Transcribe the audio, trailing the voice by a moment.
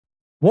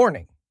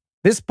Warning,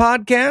 this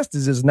podcast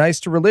is as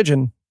nice to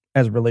religion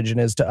as religion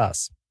is to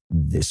us.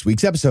 This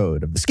week's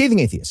episode of The Scathing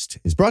Atheist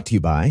is brought to you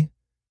by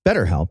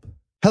BetterHelp,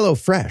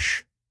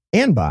 HelloFresh,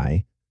 and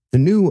by the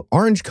new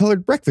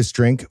orange-colored breakfast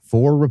drink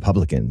for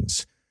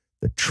Republicans,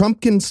 the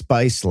Trumpkin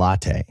Spice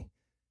Latte,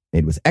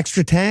 made with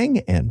extra tang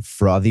and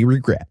frothy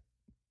regret.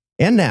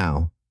 And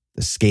now,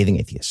 The Scathing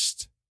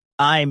Atheist.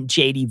 I'm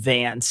JD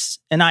Vance,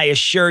 and I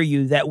assure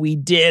you that we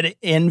did,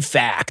 in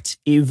fact,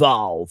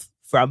 evolve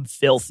from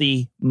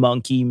filthy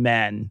monkey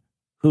men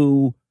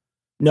who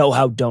know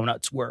how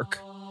donuts work.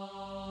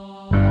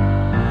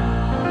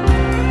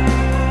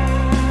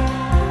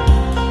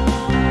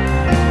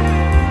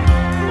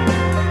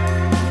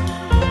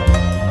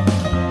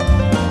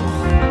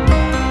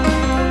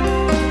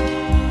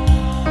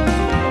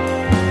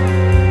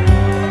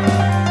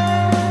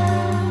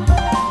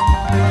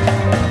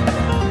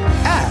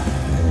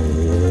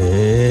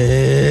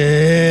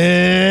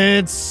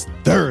 It's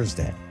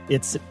Thursday.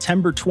 It's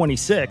September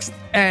 26th.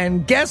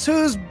 And guess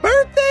whose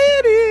birthday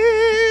it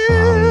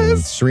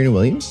is? Serena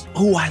Williams.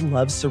 Oh, I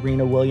love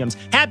Serena Williams.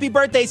 Happy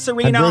birthday,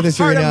 Serena. Happy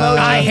birthday, Heart Serena. emoji.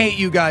 I hate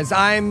you guys.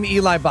 I'm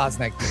Eli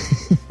Bosnick.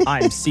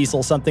 I'm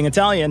Cecil something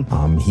Italian.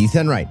 I'm Heath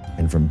Enright.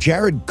 And from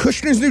Jared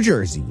Kushner's New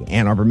Jersey,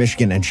 Ann Arbor,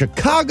 Michigan, and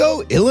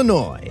Chicago,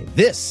 Illinois,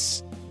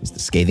 this is The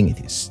Scathing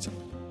Atheist.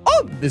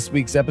 On this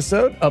week's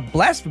episode, a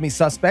blasphemy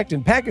suspect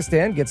in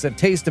Pakistan gets a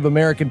taste of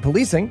American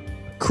policing.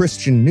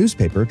 Christian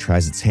newspaper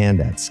tries its hand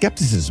at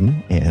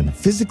skepticism and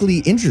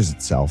physically injures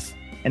itself.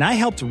 And I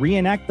helped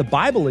reenact the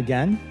Bible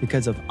again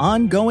because of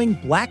ongoing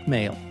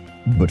blackmail.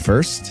 But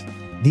first,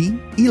 the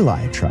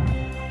Eli trial.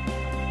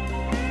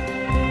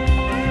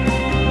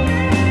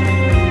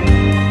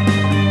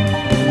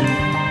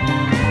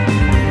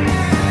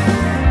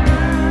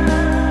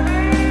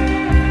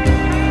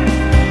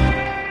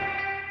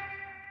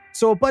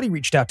 So a buddy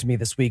reached out to me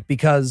this week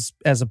because,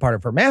 as a part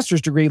of her master's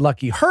degree,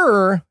 lucky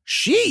her,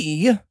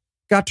 she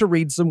got to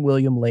read some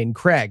William Lane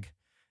Craig,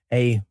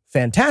 a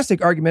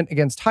fantastic argument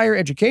against higher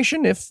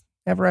education, if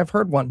ever I've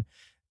heard one.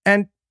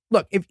 And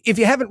look, if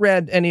you haven't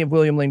read any of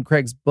William Lane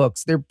Craig's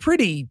books, they're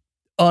pretty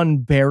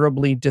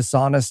unbearably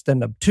dishonest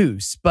and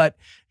obtuse. But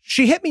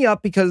she hit me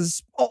up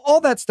because,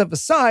 all that stuff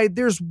aside,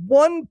 there's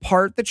one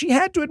part that she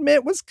had to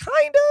admit was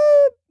kind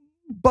of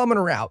bumming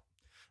her out.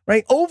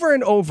 Right? Over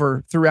and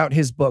over throughout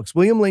his books,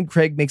 William Lane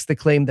Craig makes the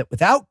claim that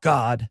without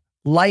God,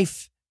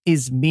 life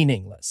is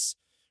meaningless.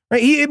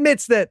 Right? He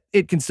admits that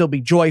it can still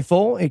be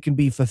joyful, it can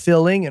be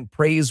fulfilling and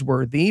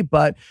praiseworthy,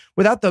 but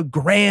without the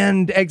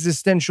grand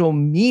existential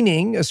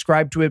meaning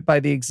ascribed to it by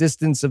the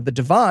existence of the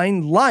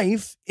divine,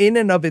 life in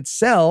and of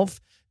itself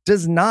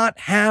does not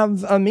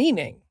have a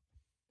meaning.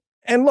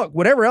 And look,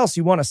 whatever else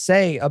you want to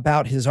say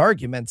about his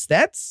arguments,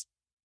 that's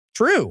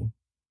true.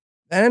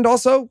 And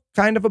also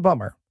kind of a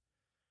bummer.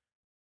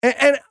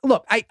 And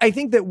look, I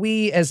think that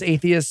we as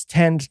atheists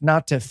tend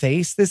not to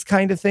face this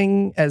kind of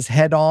thing as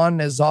head on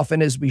as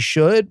often as we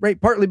should,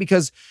 right? Partly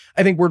because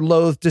I think we're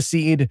loath to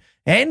cede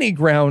any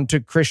ground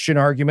to Christian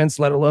arguments,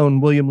 let alone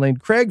William Lane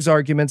Craig's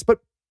arguments, but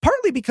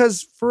partly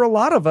because for a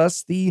lot of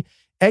us, the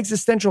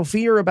existential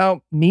fear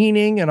about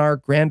meaning and our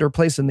grander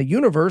place in the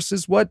universe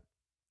is what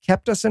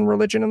kept us in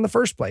religion in the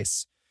first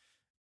place.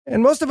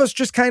 And most of us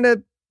just kind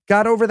of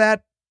got over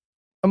that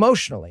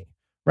emotionally,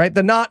 right?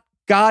 The not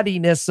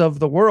gaudiness of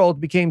the world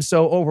became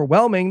so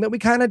overwhelming that we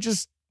kind of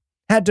just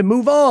had to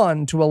move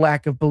on to a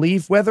lack of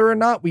belief, whether or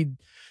not we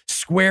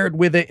squared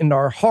with it in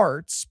our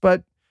hearts.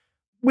 But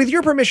with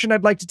your permission,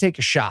 I'd like to take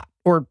a shot,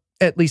 or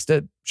at least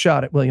a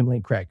shot at William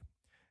Lane Craig.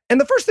 And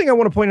the first thing I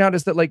want to point out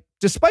is that, like,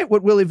 despite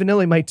what Willy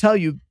Vanilli might tell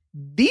you,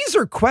 these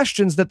are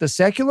questions that the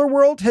secular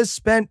world has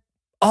spent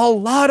a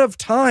lot of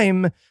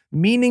time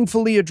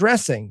meaningfully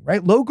addressing,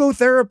 right?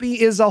 Logotherapy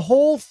is a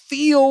whole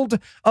field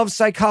of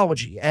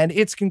psychology, and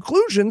its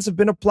conclusions have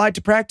been applied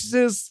to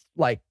practices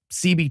like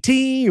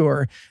CBT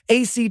or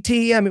ACT.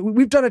 I mean,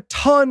 we've done a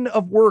ton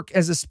of work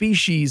as a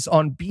species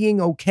on being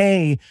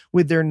okay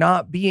with there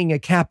not being a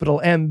capital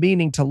M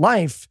meaning to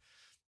life.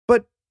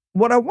 But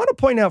what I want to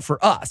point out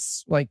for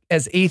us, like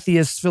as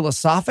atheists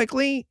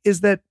philosophically,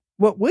 is that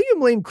what William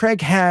Lane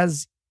Craig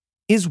has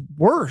is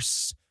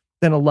worse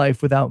than a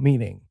life without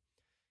meaning.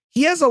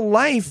 He has a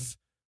life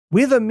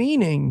with a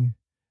meaning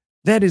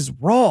that is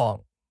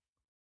wrong,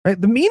 right?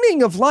 The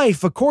meaning of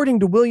life, according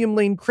to William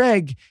Lane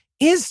Craig,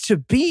 is to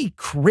be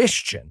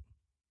Christian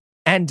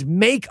and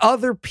make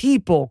other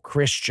people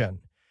Christian.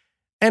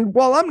 And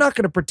while I'm not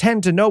going to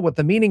pretend to know what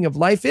the meaning of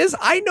life is,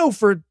 I know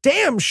for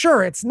damn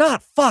sure it's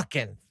not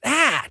fucking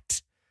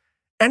that.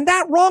 And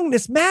that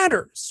wrongness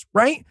matters,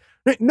 right?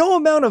 No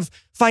amount of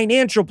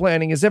financial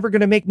planning is ever going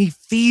to make me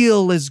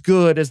feel as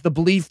good as the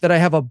belief that I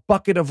have a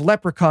bucket of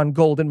leprechaun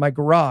gold in my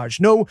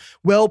garage. No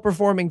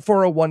well-performing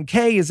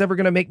 401k is ever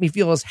going to make me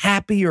feel as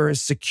happy or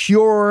as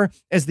secure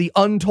as the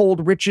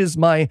untold riches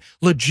my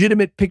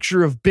legitimate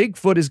picture of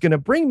Bigfoot is going to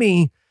bring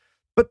me.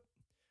 But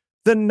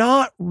the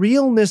not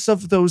realness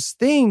of those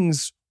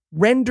things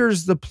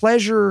renders the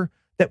pleasure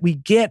that we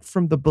get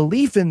from the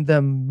belief in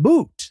them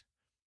moot,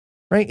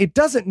 right? It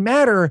doesn't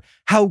matter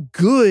how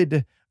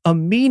good a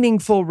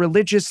meaningful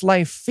religious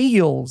life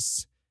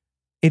feels,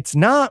 it's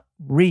not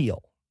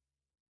real.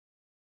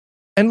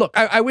 And look,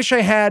 I wish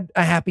I had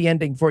a happy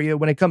ending for you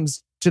when it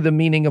comes to the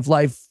meaning of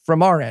life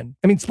from our end.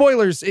 I mean,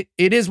 spoilers, it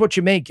is what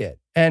you make it.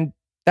 And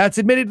that's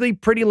admittedly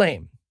pretty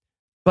lame.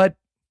 But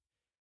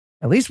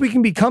at least we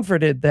can be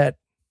comforted that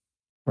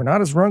we're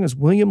not as wrong as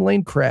William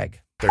Lane Craig.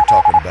 They're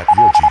talking about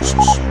your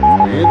Jesus.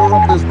 We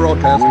interrupt this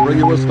broadcast to bring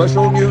you a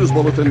special news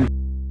bulletin.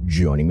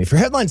 Joining me for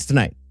headlines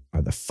tonight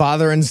are the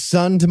father and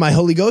son to my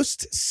Holy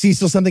Ghost,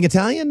 Cecil something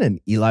Italian, and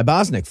Eli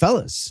Bosnick.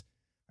 Fellas,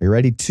 are you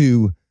ready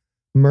to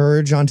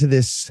merge onto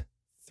this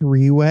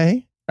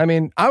three-way? I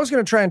mean, I was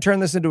going to try and turn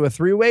this into a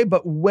three-way,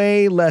 but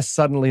way less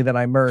suddenly than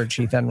I merge,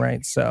 Heath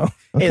Enright. So,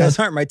 Hey, those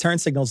aren't my turn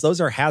signals.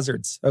 Those are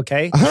hazards,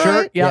 okay? All sure.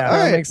 right. Yeah, All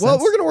that right. makes Well,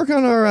 sense. we're going to work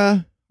on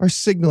our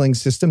signaling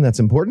system. That's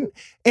important.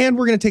 And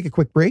we're going to take a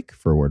quick break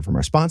for a word from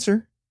our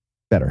sponsor,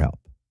 BetterHelp.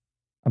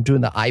 I'm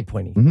doing the eye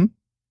pointing. Mhm.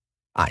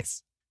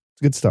 Eyes.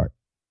 It's a good start.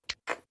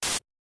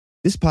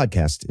 This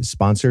podcast is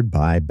sponsored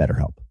by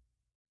BetterHelp.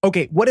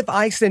 Okay, what if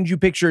I send you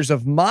pictures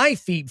of my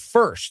feet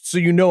first so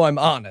you know I'm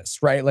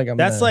honest, right? Like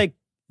That's like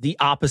the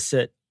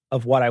opposite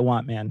of what I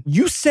want, man.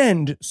 You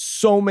send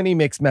so many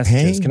mixed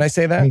messages. Hey. Can I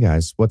say that? Hey,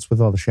 guys, what's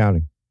with all the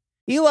shouting?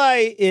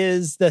 Eli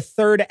is the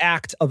third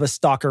act of a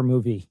stalker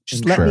movie.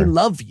 Just Sure. let me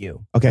love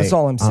you. Okay. That's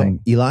all I'm saying.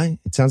 Eli,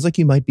 it sounds like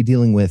you might be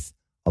dealing with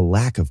a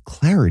lack of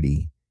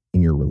clarity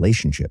in your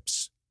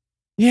relationships.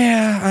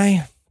 Yeah,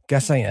 I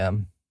guess I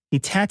am. He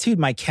tattooed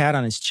my cat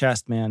on his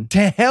chest, man.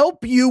 To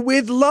help you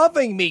with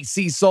loving me,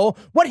 Cecil.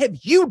 What have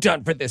you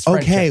done for this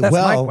friendship? Okay, That's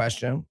my well-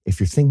 question. If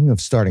you're thinking of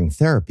starting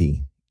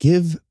therapy,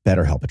 give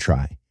BetterHelp a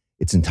try.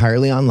 It's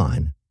entirely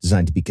online,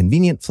 designed to be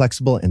convenient,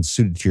 flexible, and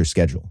suited to your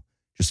schedule.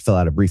 Just fill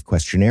out a brief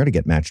questionnaire to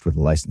get matched with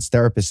a licensed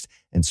therapist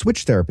and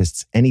switch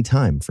therapists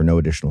anytime for no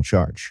additional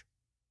charge.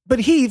 But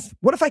Heath,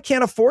 what if I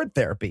can't afford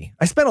therapy?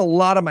 I spent a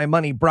lot of my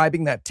money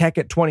bribing that tech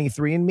at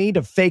 23andMe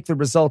to fake the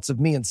results of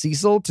me and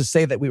Cecil to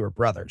say that we were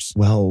brothers.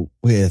 Well,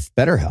 with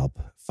BetterHelp,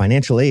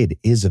 financial aid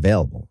is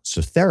available,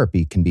 so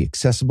therapy can be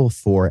accessible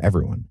for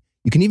everyone.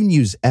 You can even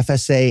use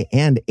FSA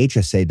and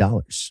HSA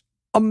dollars.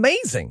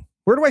 Amazing.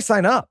 Where do I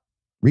sign up?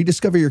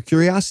 Rediscover your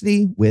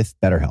curiosity with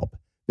BetterHelp.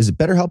 Visit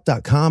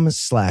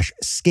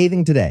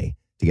BetterHelp.com/scathing today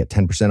to get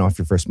 10% off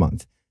your first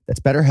month. That's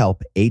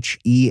BetterHelp,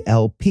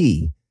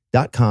 HELP.com/scathing.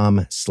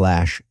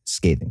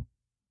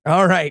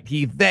 All right,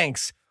 Heath,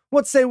 thanks.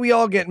 What say we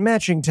all get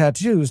matching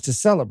tattoos to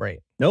celebrate?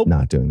 Nope.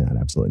 Not doing that.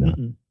 Absolutely not.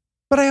 Mm-mm.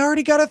 But I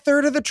already got a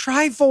third of the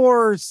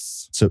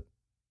Triforce. So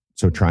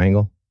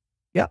triangle.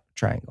 Yeah,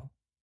 triangle.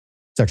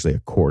 It's actually a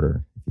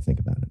quarter if you think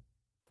about it.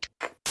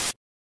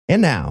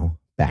 And now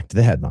back to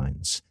the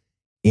headlines.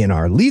 In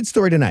our lead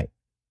story tonight,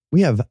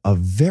 we have a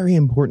very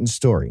important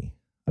story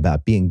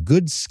about being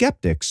good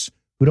skeptics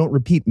who don't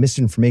repeat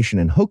misinformation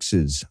and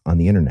hoaxes on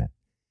the internet.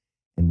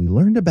 And we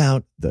learned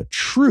about the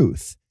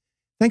truth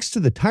thanks to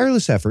the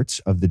tireless efforts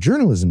of the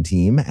journalism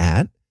team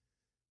at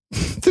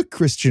the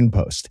Christian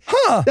Post.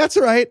 Huh. That's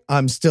right.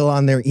 I'm still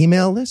on their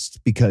email list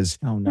because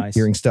Oh, nice.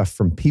 hearing stuff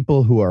from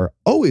people who are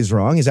always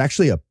wrong is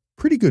actually a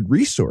pretty good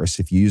resource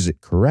if you use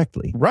it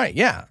correctly. Right,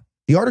 yeah.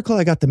 The article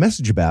I got the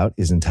message about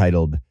is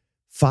entitled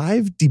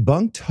 5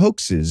 Debunked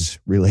Hoaxes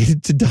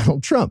Related to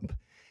Donald Trump.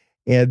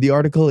 And the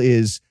article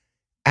is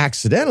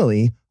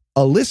accidentally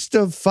a list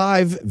of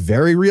 5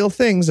 very real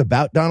things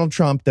about Donald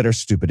Trump that are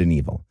stupid and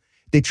evil.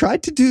 They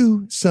tried to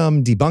do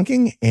some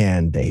debunking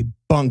and they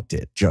bunked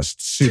it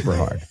just super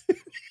hard.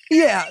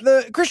 Yeah,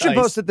 the Christian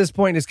Nice. Post at this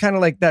point is kind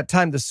of like that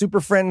time the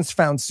Super Friends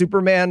found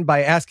Superman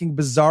by asking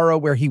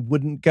Bizarro where he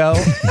wouldn't go.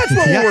 That's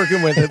what we're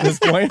working with at this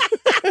point.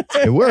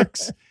 It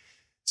works.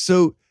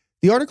 So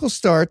the article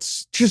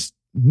starts just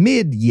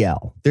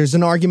mid-yell. There's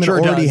an argument Sure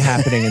already does.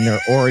 happening and they're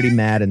already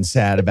mad and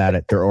sad about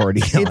it. They're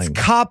already It's yelling.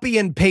 copy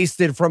and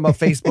pasted from a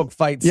Facebook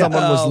fight Yeah.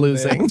 someone was Oh,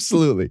 losing.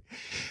 Absolutely.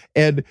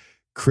 And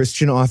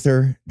Christian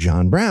author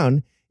John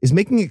Brown is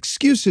making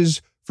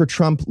excuses for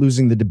Trump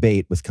losing the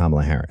debate with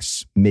Kamala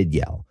Harris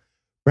mid-yell.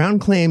 Brown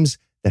claims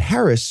that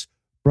Harris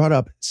brought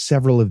up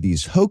several of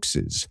these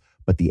hoaxes,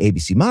 but the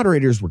ABC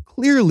moderators were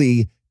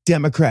clearly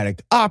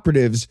Democratic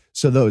operatives,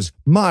 so those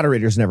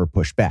moderators never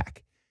pushed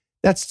back.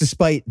 That's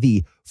despite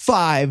the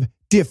 5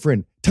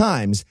 different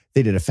times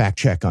they did a fact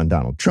check on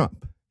Donald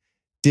Trump.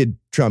 Did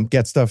Trump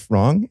get stuff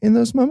wrong in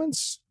those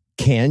moments?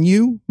 Can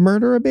you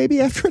murder a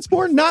baby after it's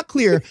born? Not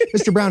clear.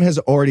 Mr. Brown has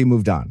already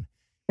moved on.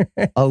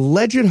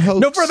 Alleged hoax.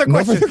 No further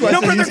questions. No further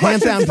Hands down,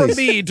 questions from please.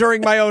 me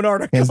during my own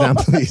article. Hands down,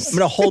 please. I'm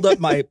going to hold up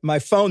my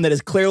phone that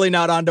is clearly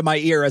not onto my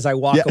ear as I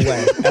walk Yeah.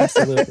 away.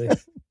 Absolutely.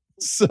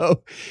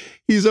 So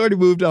he's already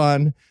moved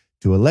on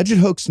to alleged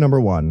hoax number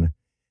 1,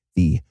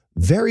 the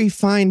very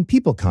fine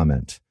people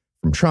comment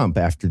from Trump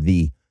after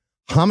the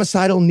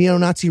homicidal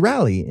neo-Nazi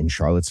rally in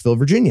Charlottesville,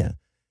 Virginia,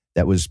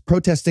 that was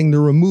protesting the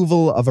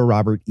removal of a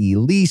Robert E.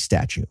 Lee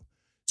statue.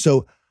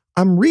 So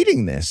I'm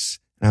reading this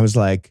and I was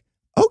like,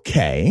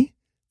 okay,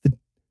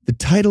 the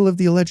title of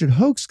the alleged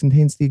hoax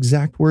contains the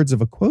exact words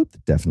of a quote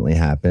that definitely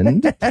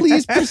happened.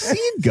 Please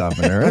proceed,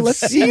 Governor. Let's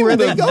see where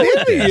they go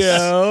with this.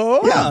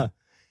 Video. Yeah.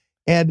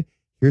 And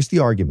here's the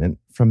argument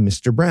from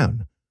Mr.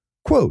 Brown.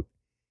 Quote,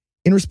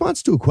 in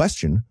response to a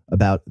question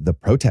about the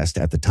protest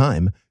at the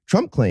time,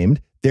 Trump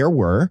claimed there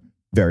were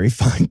very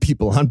fine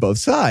people on both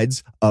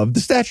sides of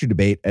the statue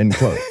debate, end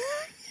quote.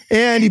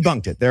 And he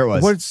bunked it. There it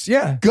was.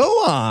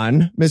 Go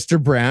on,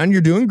 Mr. Brown.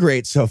 You're doing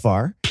great so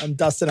far. I'm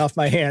dusting off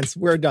my hands.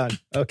 We're done.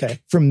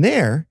 Okay. From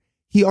there,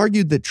 he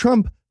argued that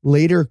Trump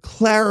later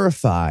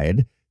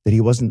clarified that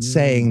he wasn't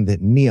saying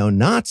that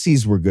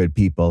neo-Nazis were good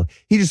people.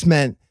 He just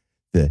meant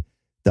the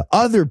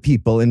other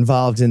people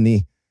involved in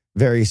the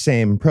very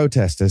same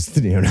protest as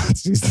the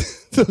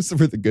neo-Nazis. Those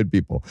were the good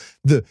people.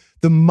 The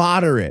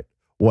moderate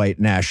white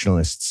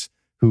nationalists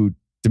who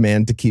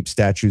demand to keep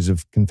statues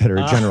of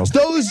Confederate generals.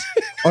 Those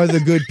are the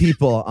good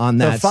people on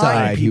that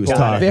side he was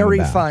talking very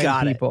about.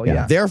 Fine people,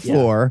 yeah.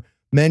 Therefore,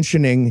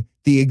 mentioning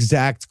the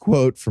exact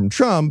quote from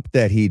Trump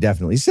that he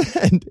definitely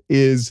said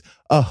is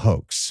a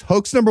hoax.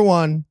 Hoax number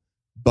one,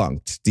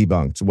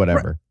 debunked,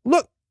 whatever. Right.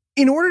 Look,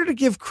 in order to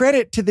give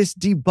credit to this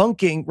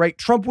debunking, right,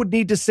 Trump would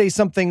need to say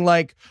something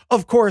like,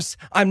 of course,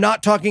 I'm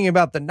not talking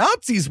about the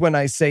Nazis when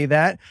I say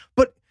that,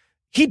 but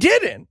he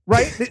didn't,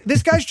 right?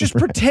 This guy's just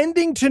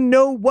pretending to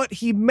know what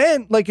he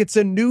meant, like it's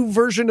a new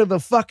version of the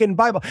fucking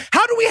Bible.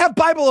 How do we have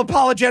Bible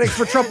apologetics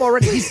for Trump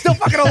already? He's still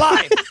fucking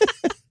alive.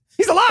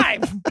 He's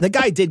alive. The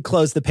guy did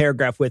close the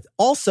paragraph with,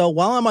 also,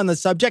 while I'm on the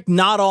subject,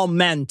 not all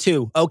men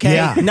too, okay?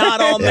 Yeah.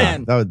 Not all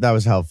men. That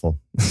was helpful.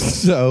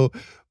 So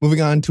moving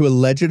on to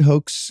alleged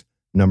hoax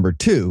number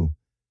 2,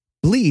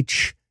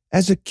 bleach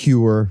as a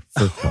cure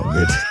for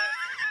COVID.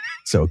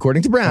 So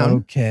according to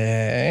Brown,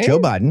 Joe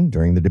Biden,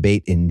 during the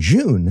debate in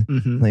June,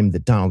 claimed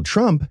that Donald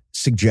Trump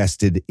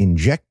suggested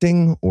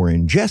injecting or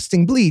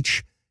ingesting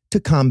bleach to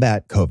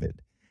combat COVID.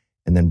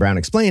 And then Brown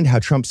explained how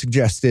Trump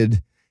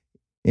suggested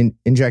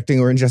injecting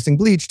or ingesting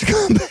bleach to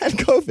combat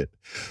COVID.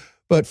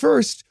 But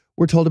first,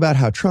 we're told about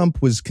how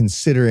Trump was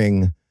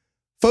considering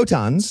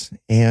photons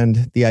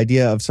and the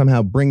idea of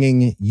somehow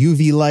bringing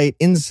UV light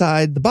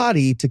inside the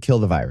body to kill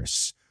the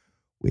virus,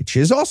 which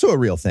is also a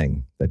real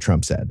thing that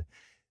Trump said.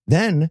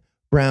 Then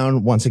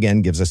Brown once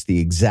again gives us the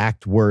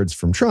exact words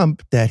from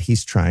Trump that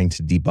he's trying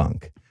to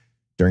debunk.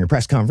 During a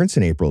press conference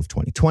in April of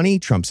 2020,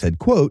 Trump said,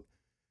 quote,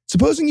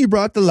 supposing you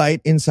brought the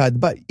light inside the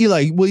body.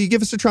 Eli, will you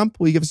give us a Trump?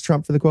 Will you give us a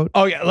Trump for the quote?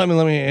 Oh, yeah. Let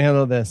me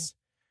handle this.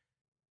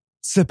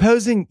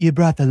 Supposing you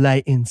brought the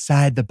light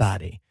inside the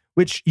body,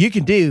 which you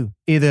can do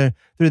either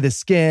through the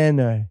skin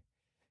or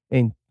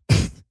in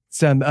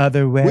some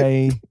other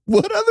way. Wait,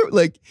 what other,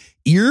 like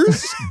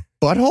ears?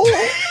 Butthole?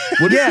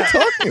 What are you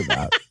talking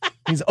about?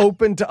 He's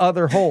open to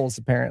other holes,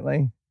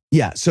 apparently.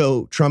 Yeah,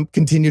 so Trump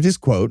continued his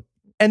quote.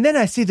 And then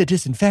I see the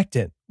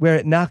disinfectant where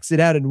it knocks it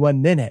out in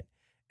 1 minute.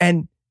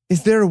 And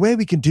is there a way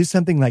we can do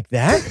something like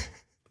that?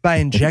 By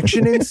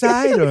injection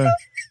inside or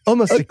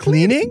almost a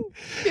cleaning?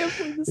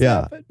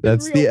 Yeah,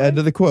 that's the end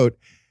of the quote.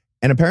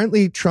 And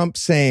apparently Trump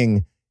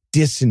saying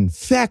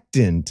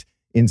disinfectant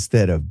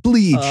instead of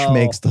bleach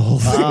makes the whole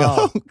thing a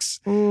hoax.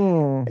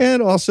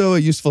 And also a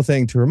useful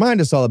thing to remind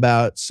us all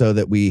about so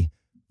that we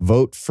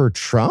vote for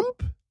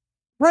Trump?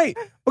 Right.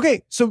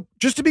 Okay, so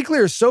just to be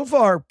clear, so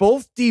far,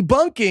 both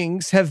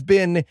debunkings have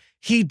been,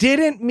 he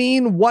didn't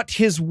mean what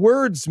his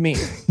words mean.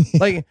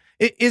 Like,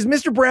 is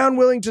Mr. Brown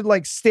willing to,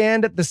 like,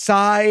 stand at the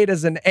side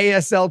as an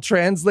ASL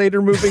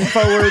translator moving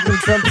forward when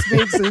Trump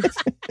speaks?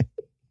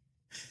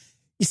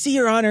 You see,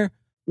 Your Honor,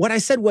 what I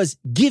said was,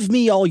 give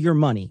me all your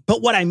money.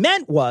 But what I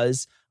meant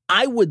was,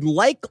 I would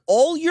like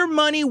all your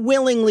money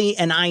willingly,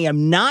 and I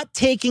am not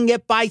taking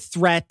it by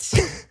threat.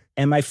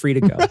 Am I free to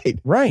go?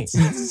 Right. It's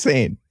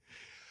insane.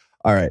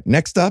 All right.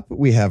 Next up,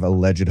 we have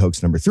alleged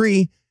hoax number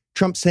 3.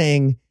 Trump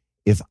saying,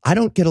 if I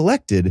don't get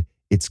elected,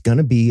 it's going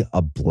to be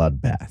a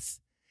bloodbath.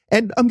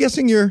 And I'm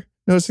guessing you're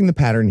noticing the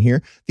pattern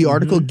here. The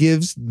article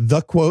gives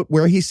the quote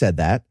where he said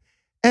that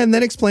and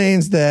then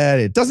explains that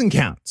it doesn't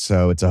count.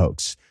 So it's a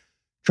hoax.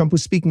 Trump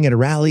was speaking at a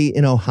rally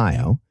in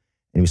Ohio,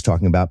 and he was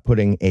talking about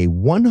putting a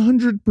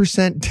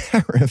 100%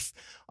 tariff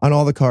on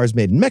all the cars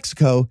made in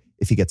Mexico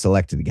if he gets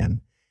elected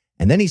again.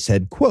 And then he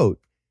said, quote,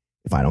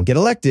 if I don't get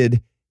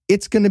elected,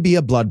 it's going to be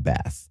a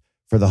bloodbath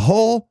for the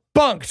whole.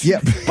 Bunked.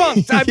 Yeah.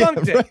 Bunked. I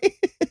bunked it.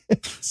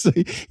 Right? So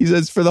he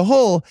says for the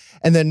whole,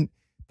 and then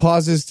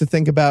pauses to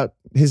think about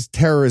his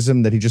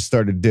terrorism that he just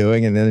started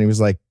doing. And then he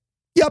was like,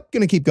 yep,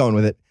 going to keep going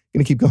with it.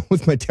 Going to keep going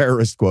with my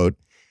terrorist quote.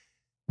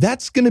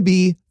 That's going to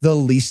be the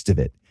least of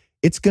it.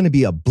 It's going to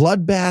be a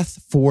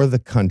bloodbath for the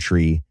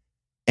country.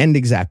 End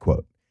exact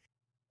quote.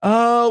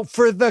 Oh,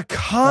 for the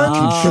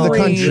country. For the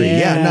country.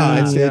 Yeah,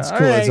 no, it's cool.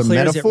 Right. It's a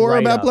metaphor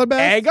about bloodbath.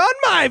 Egg on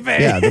my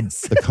face. Yeah,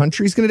 the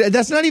country's going to.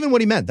 That's not even what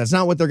he meant. That's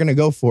not what they're going to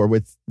go for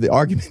with the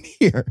argument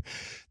here.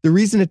 The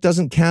reason it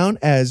doesn't count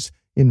as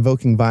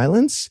invoking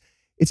violence,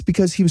 it's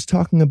because he was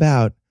talking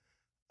about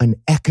an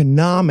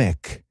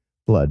economic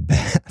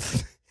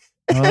bloodbath.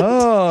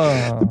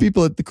 The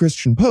people at the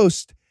Christian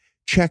Post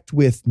checked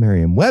with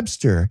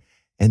Merriam-Webster,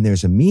 and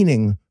there's a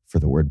meaning for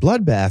the word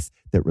bloodbath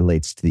that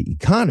relates to the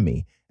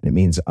economy. And it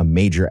means a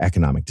major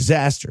economic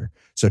disaster.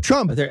 So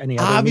Trump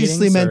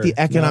obviously meant the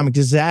economic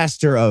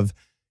disaster of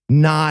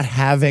not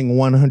having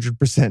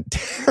 100%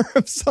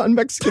 tariffs on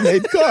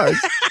Mexican-made cars.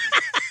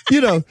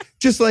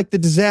 Just like the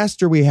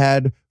disaster we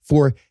had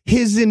for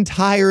his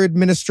entire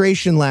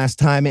administration last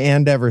time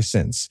and ever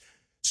since.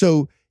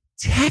 So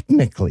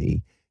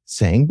technically,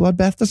 saying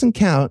bloodbath doesn't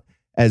count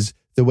as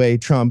the way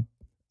Trump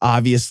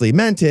obviously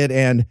meant it,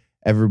 and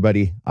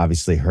everybody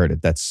obviously heard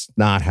it. That's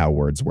not how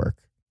words work.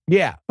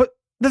 Yeah, but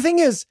the thing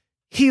is,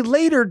 he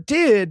later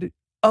did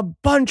a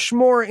bunch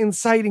more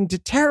inciting to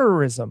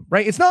terrorism,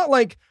 right? It's not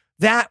like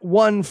that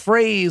one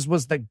phrase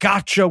was the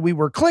gotcha we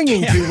were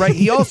clinging to, right?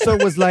 He also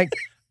was like,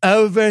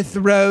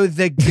 overthrow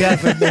the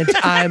government,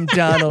 I'm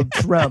Donald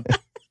Trump.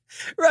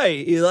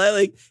 Right.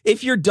 Like,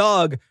 if your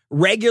dog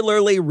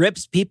regularly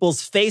rips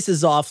people's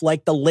faces off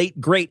like the late,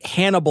 great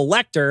Hannibal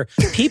Lecter,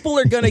 people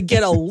are going to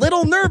get a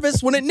little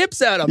nervous when it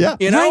nips at them,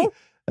 you know? Right?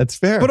 That's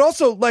fair. But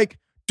also, like,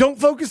 don't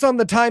focus on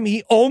the time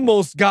he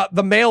almost got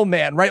the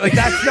mailman, right? Like,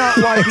 that's not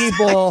why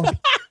people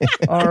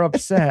are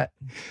upset.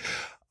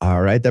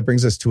 All right, that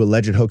brings us to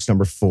alleged hoax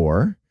number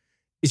 4.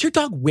 Is your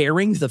dog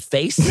wearing the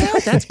face now?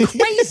 That's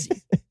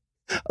crazy.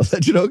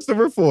 Alleged hoax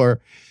number 4.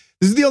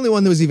 This is the only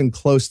one that was even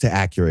close to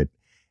accurate.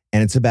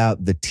 And it's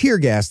about the tear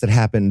gas that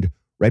happened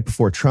right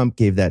before Trump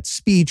gave that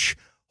speech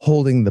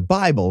holding the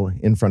Bible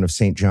in front of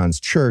St. John's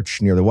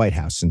Church near the White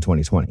House in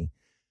 2020.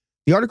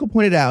 The article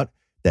pointed out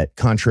that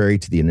contrary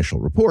to the initial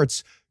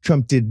reports,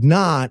 Trump did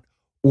not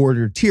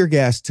order tear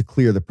gas to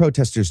clear the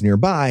protesters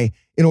nearby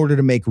in order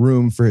to make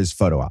room for his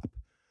photo op,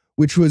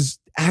 which was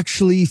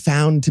actually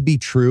found to be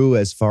true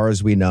as far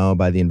as we know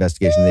by the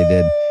investigation they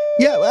did.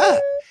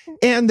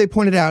 And they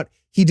pointed out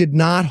he did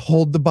not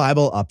hold the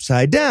Bible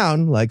upside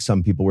down like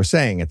some people were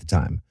saying at the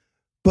time.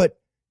 But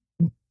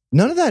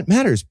none of that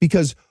matters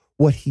because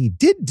what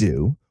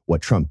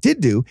Trump did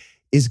do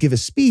is give a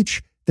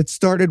speech that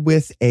started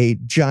with a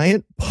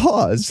giant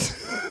pause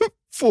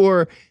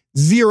for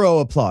zero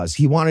applause.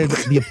 He wanted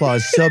the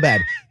applause so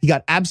bad. He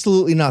got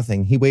absolutely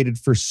nothing. He waited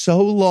for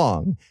so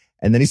long.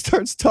 And then he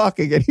starts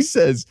talking and he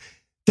says,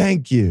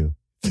 thank you.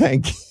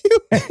 Thank you.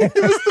 It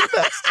was the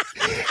best.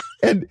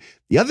 And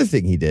the other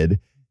thing he did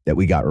that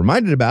we got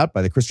reminded about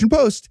by the Christian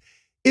Post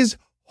is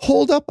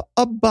hold up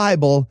a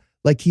Bible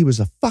like he was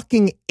a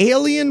fucking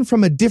alien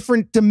from a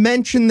different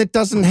dimension that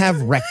doesn't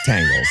have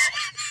rectangles.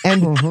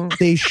 And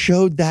they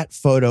showed that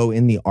photo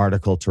in the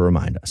article to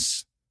remind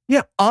us.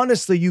 Yeah,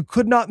 honestly, you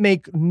could not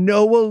make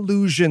no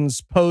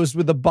illusions posed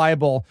with the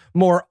Bible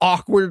more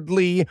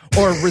awkwardly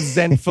or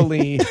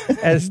resentfully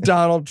as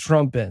Donald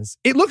Trump is.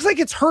 It looks like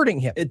it's hurting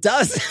him. It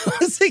does.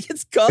 It looks like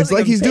it's causing It's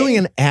like he's pain. doing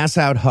an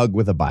ass-out hug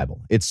with a Bible.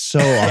 It's so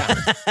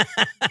awkward.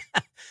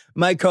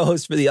 My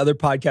co-host for the other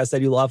podcast I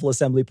do, Lawful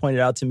Assembly,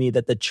 pointed out to me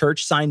that the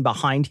church sign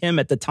behind him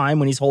at the time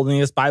when he's holding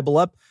this Bible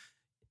up,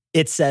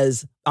 it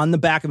says on the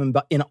back of him,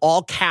 in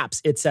all caps,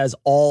 it says,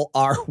 all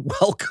are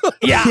welcome.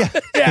 Yeah,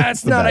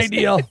 it's not best.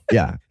 ideal.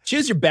 Yeah.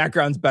 Choose your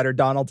backgrounds better,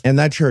 Donald. And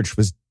that church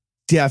was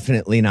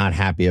definitely not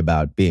happy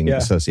about being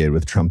associated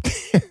with Trump.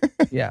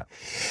 Yeah.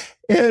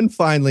 And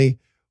finally,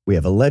 we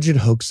have alleged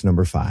hoax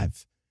number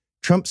 5.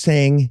 Trump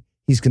saying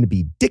he's going to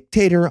be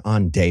dictator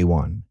on day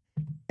 1.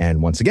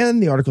 And once again,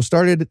 the article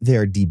started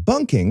their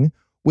debunking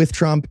with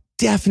Trump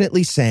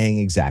definitely saying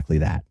exactly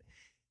that.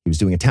 He was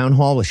doing a town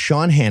hall with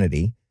Sean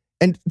Hannity.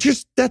 And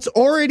just, that's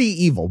already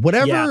evil.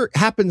 Whatever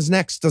happens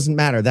next doesn't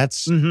matter.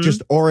 That's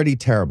just already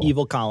terrible.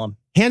 Evil column.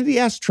 Hannity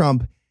asked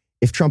Trump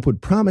if Trump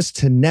would promise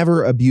to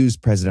never abuse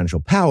presidential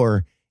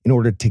power in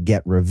order to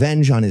get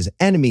revenge on his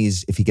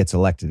enemies if he gets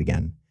elected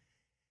again.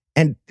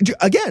 And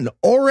again,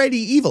 already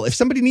evil. If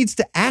somebody needs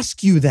to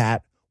ask you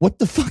that, what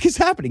the fuck is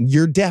happening?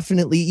 You're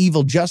definitely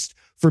evil just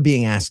for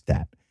being asked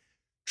that.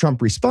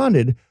 Trump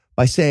responded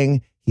by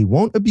saying he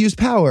won't abuse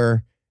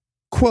power,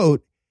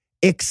 quote,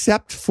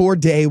 except for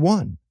day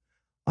 1.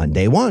 On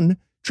day 1,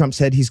 Trump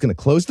said he's going to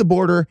close the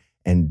border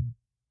and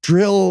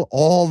drill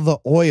all the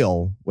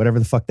oil, whatever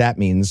the fuck that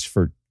means,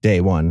 for day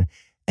 1.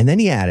 And then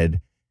he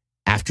added,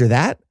 after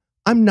that,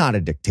 I'm not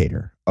a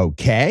dictator,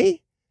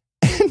 okay?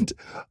 And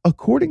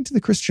according to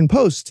the Christian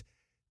Post,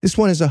 this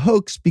one is a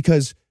hoax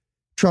because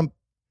Trump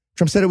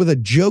said it with a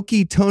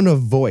jokey tone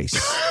of voice.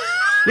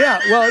 Yeah,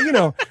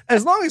 well,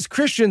 as long as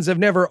Christians have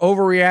never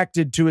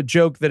overreacted to a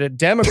joke that a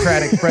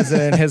Democratic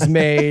president has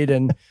made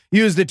and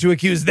used it to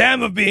accuse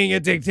them of being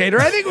a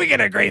dictator, I think we can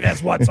agree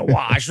that's what's a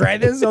wash,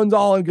 right? This one's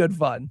all in good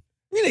fun.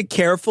 I'm going to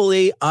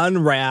carefully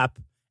unwrap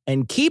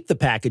and keep the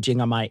packaging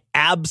on my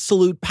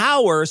absolute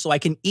power so I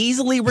can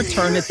easily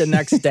return it the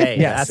next day.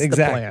 Yes, That's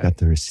exactly. the plan. Got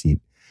the receipt.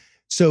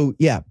 So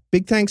yeah,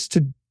 big thanks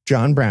to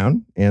John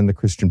Brown and the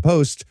Christian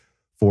Post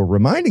for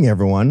reminding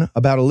everyone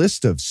about a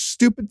list of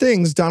stupid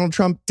things Donald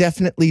Trump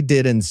definitely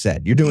did and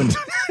said. You're doing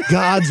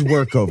God's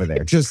work over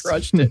there. Just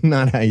Crushed it.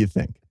 Not how you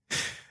think.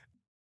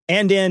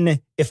 And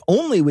in If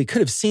Only We Could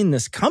Have Seen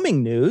This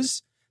Coming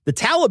news, the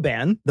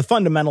Taliban, the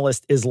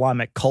fundamentalist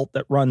Islamic cult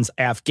that runs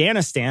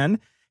Afghanistan,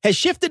 has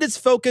shifted its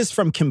focus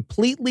from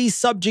completely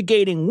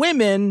subjugating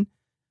women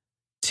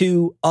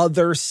to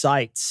other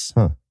sites.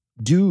 Huh.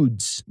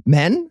 Dudes.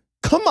 Men?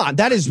 Come on.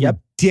 That is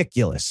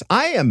ridiculous.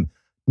 I am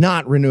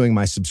not renewing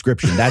my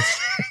subscription. That's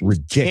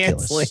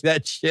ridiculous. Canceling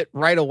that shit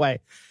right away.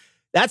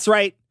 That's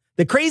right.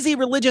 The crazy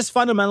religious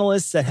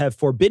fundamentalists that have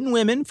forbidden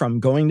women from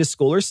going to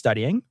school or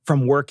studying,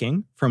 from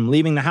working, from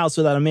leaving the house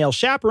without a male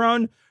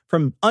chaperone,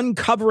 from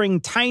uncovering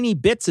tiny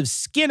bits of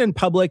skin in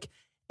public,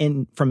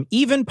 and from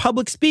even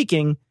public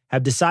speaking,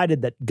 have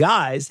decided that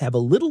guys have a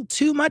little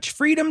too much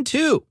freedom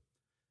too.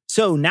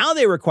 So now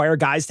they require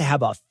guys to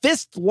have a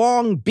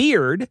fist-long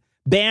beard,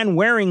 ban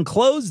wearing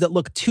clothes that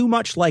look too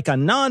much like a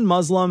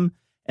non-Muslim,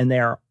 and they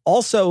are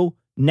also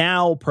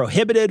now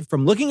prohibited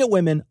from looking at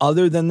women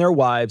other than their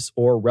wives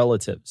or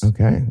relatives.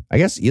 Okay. I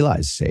guess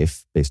Eli's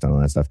safe based on all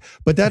that stuff.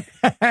 But that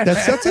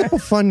sets up a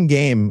fun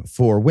game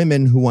for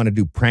women who want to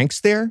do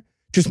pranks there.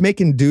 Just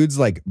making dudes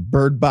like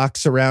bird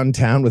box around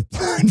town with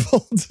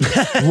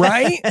blindfolds.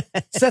 Right?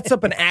 Sets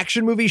up an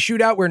action movie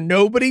shootout where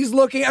nobody's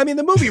looking. I mean,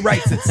 the movie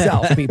writes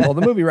itself, people.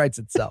 The movie writes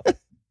itself.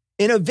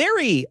 In a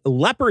very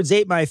leopards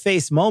ate my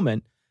face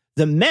moment,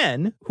 the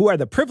men, who are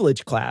the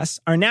privileged class,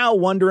 are now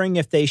wondering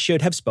if they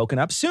should have spoken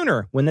up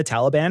sooner when the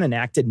Taliban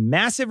enacted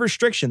massive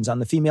restrictions on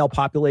the female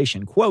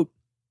population. Quote,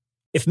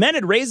 "If men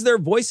had raised their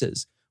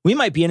voices, we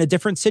might be in a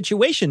different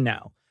situation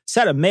now,"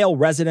 said a male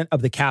resident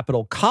of the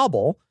capital,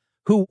 Kabul,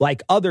 who,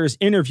 like others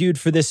interviewed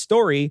for this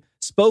story,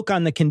 spoke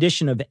on the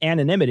condition of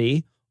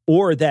anonymity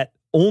or that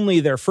only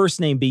their first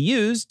name be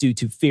used due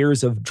to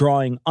fears of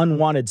drawing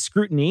unwanted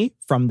scrutiny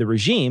from the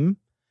regime.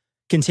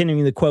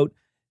 Continuing the quote,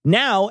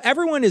 "Now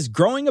everyone is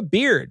growing a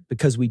beard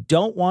because we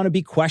don't want to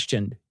be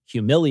questioned,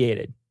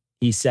 humiliated,"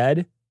 he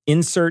said.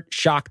 Insert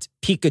shocked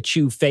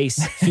Pikachu face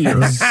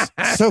here.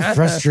 So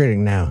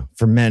frustrating now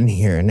for men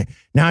here. And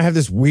now I have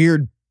this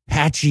weird,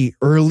 patchy,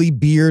 early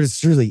beard.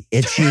 It's really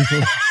itchy.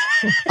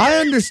 I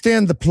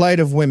understand the plight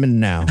of women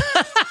now.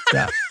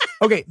 Yeah.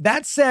 Okay,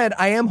 that said,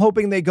 I am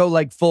hoping they go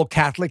like full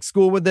Catholic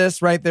school with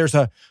this, right? There's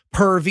a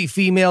pervy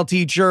female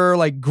teacher,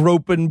 like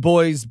groping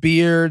boys'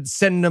 beards,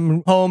 sending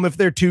them home if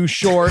they're too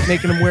short,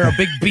 making them wear a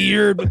big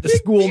beard with the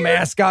school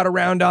mascot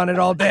around on it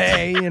all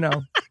day, you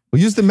know.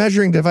 We'll use the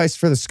measuring device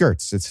for the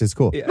skirts. It's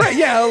cool. Yeah. Right,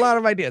 yeah, a lot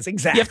of ideas.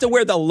 Exactly. You have to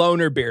wear the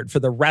loner beard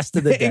for the rest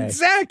of the day.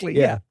 Exactly,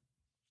 yeah.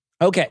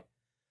 Okay.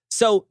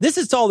 So this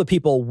is to all the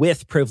people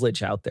with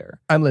privilege out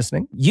there. I'm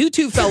listening. You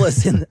two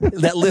fellas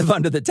that live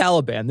under the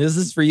Taliban, this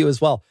is for you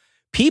as well.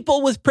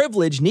 People with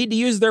privilege need to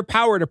use their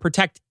power to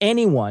protect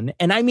anyone,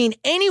 and I mean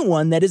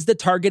anyone that is the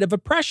target of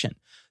oppression.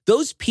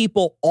 Those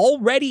people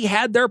already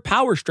had their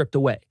power stripped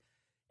away.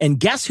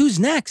 And guess who's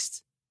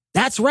next?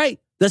 That's right,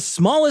 the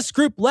smallest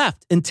group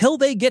left until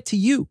they get to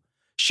you.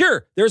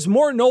 Sure, there's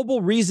more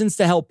noble reasons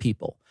to help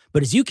people,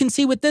 but as you can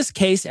see with this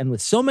case and with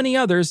so many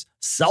others,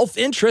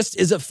 self-interest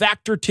is a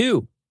factor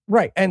too.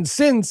 Right, and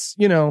since,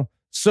 you know,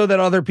 so that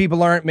other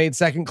people aren't made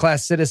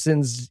second-class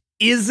citizens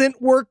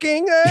isn't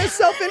working,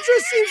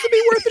 self-interest seems to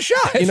be worth a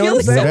shot. You know what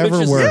I'm saying?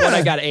 Whatever Is works. what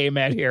I got to aim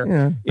at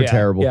here. For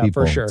terrible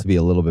people for sure. to be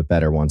a little bit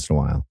better once in a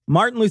while.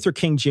 Martin Luther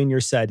King Jr.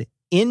 said,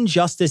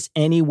 "Injustice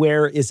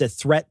anywhere is a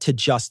threat to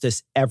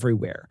justice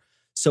everywhere."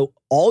 So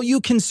all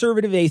you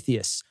conservative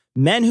atheists,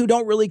 men who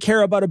don't really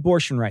care about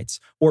abortion rights,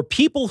 or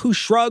people who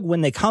shrug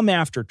when they come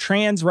after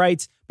trans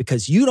rights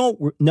because you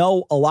don't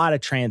know a lot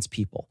of trans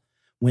people,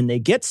 when they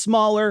get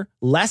smaller,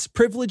 less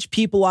privileged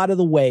people out of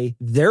the way,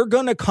 they're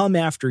going to come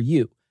after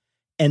you.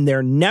 And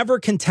they're never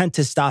content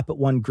to stop at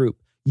one group.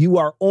 You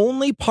are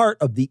only part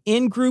of the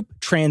in-group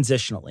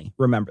transitionally.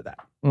 Remember that.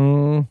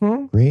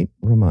 Mm-hmm. Great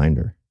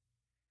reminder.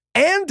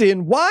 And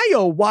in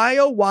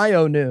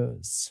YO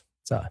news.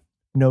 It's a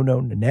No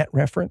Nanette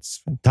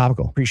reference.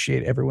 Topical.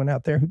 Appreciate everyone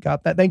out there who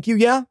got that. Thank you.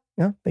 Yeah,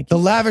 thank The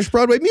you. lavish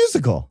Broadway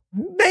musical.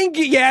 Thank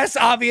you. Yes,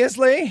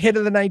 obviously. Hit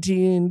of the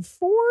 1940s.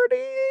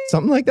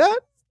 Something like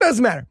that.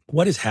 Doesn't matter.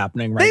 What is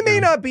happening right They now? may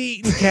not be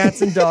eating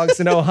cats and dogs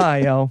in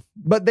Ohio,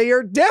 but they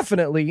are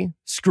definitely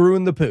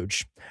screwing the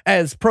pooch.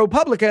 As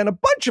ProPublica and a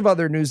bunch of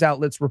other news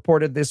outlets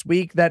reported this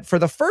week that for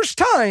the first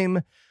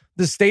time,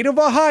 the state of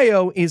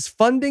Ohio is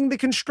funding the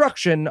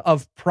construction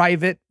of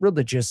private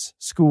religious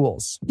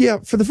schools. Yeah,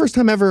 for the first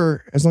time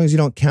ever, as long as you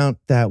don't count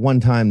that one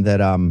time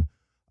that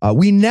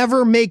we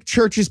never make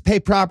churches pay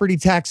property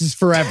taxes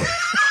forever.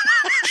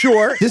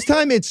 Sure. This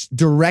time it's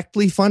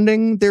directly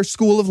funding their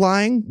school of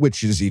lying,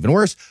 which is even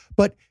worse,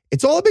 but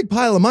it's all a big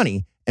pile of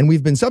money, and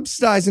we've been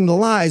subsidizing the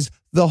lies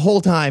the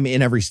whole time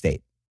in every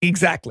state.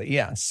 Exactly,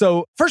 yeah.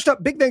 So first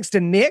up, big thanks to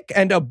Nick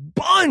and a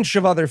bunch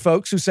of other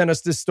folks who sent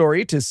us this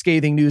story to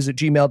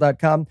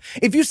scathingnews@gmail.com.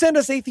 If you send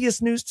us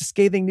atheist news to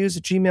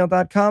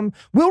scathingnews@gmail.com,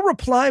 we'll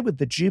reply with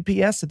the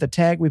GPS at the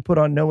tag we put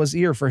on Noah's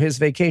ear for his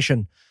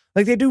vacation,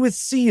 like they do with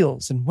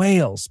seals and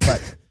whales,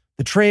 but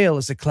the trail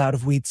is a cloud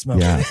of weed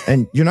smoke. Yeah,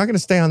 and you're not going to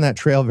stay on that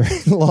trail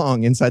very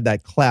long inside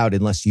that cloud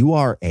unless you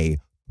are a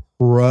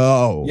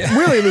pro. Yeah.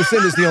 Really,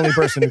 Lucinda's the only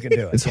person who can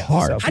do it. It's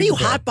hard. so How do you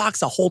people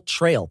hotbox a whole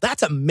trail?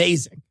 That's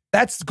amazing.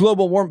 That's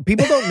global warming.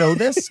 People don't know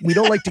this. We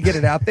don't like to get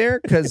it out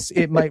there because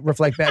it might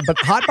reflect bad. But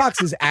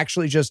hotbox is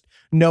actually just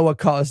Noah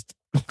caused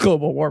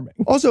global warming.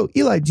 Also,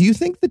 Eli, do you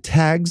think the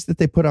tags that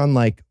they put on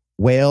like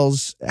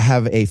whales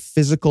have a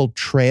physical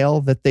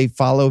trail that they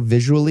follow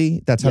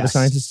visually? That's how the Yes.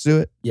 scientists do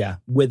it? Yeah,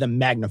 with a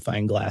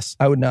magnifying glass.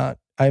 I would not.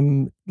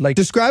 I'm like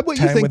Describe what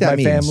you time think with that my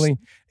means. family.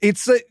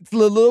 It's a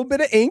little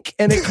bit of ink,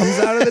 and it comes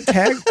out of the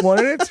tag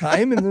one at a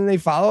time, and then they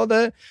follow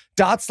the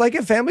dots like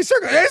a family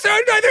circle. It's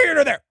neither here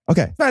nor there.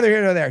 Okay. It's neither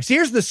here nor there. So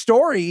here's the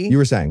story. You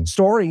were saying.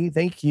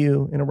 Thank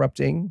you,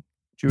 interrupting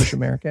Jewish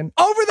American.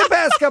 Over the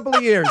past couple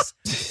of years,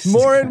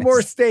 more and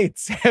more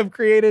states have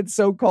created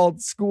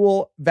so-called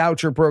school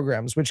voucher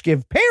programs, which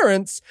give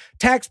parents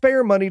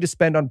taxpayer money to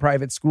spend on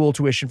private school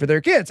tuition for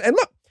their kids. And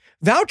look,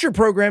 voucher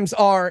programs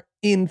are,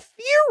 in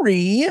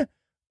theory,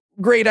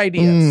 great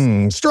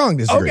ideas. Strong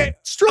disagree. Okay.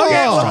 Strong. Okay,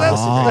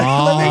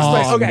 well, let me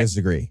explain. Okay.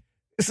 Disagree.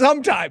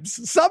 Sometimes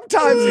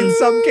in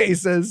some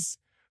cases.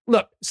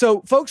 Look,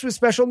 so folks with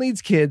special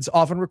needs kids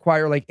often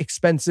require like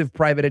expensive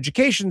private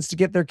educations to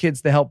get their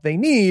kids the help they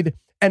need,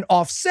 and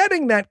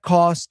offsetting that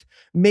cost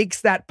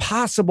makes that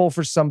possible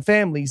for some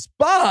families.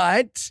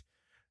 But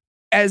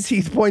as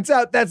Heath points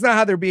out, that's not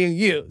how they're being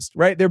used,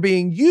 right? They're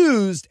being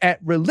used at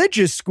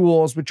religious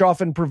schools, which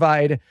often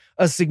provide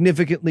a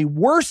significantly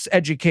worse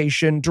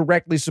education,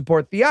 directly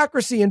support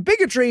theocracy and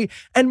bigotry,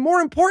 and more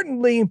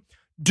importantly,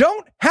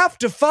 don't have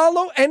to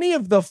follow any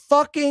of the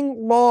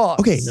fucking laws.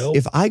 Okay, Nope.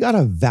 if I got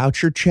a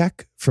voucher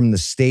check from the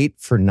state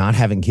for not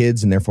having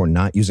kids and therefore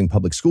not using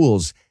public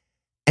schools,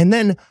 and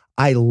then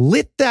I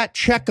lit that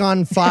check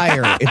on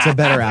fire, it's a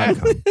better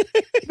outcome.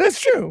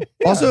 That's true.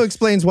 Yeah. Also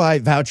explains why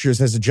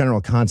vouchers as a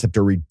general concept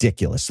are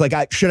ridiculous.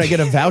 Like, should I get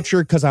a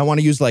voucher because I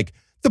want to use like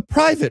the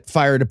private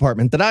fire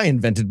department that I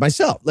invented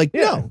myself? Like,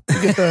 no.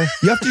 You get the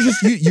You have to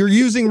just, you're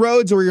using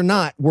roads or you're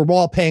not. We're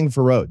all paying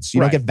for roads.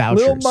 You right. don't get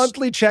vouchers. Little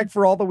monthly check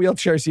for all the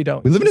wheelchairs you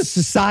don't. We live in a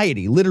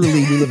society. Literally,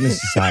 we live in a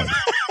society.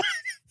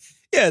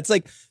 Yeah, it's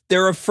like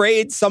they're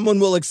afraid someone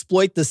will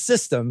exploit the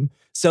system.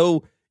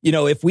 So, you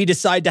know, if we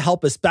decide to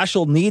help a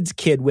special needs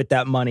kid with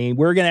that money,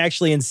 we're going to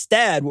actually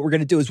instead, what we're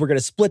going to do is we're going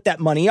to split that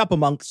money up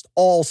amongst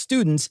all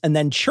students, and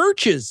then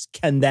churches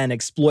can then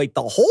exploit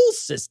the whole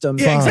system.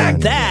 Yeah,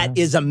 exactly. That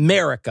is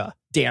America,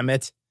 damn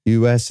it.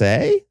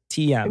 USA?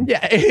 TM.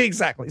 Yeah,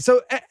 exactly.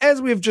 So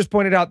as we've just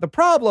pointed out, the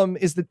problem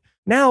is that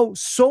now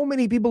so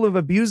many people have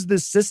abused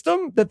this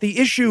system that the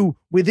issue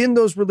within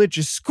those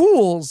religious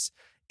schools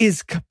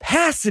is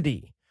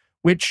capacity,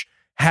 which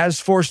has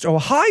forced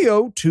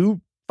Ohio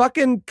to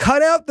fucking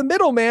cut out the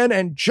middleman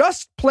and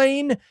just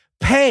plain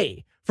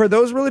pay for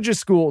those religious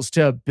schools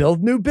to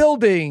build new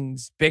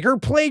buildings, bigger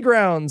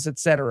playgrounds,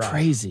 etc.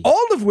 Crazy.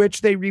 All of which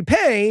they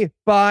repay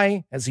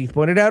by, as Heath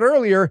pointed out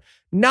earlier,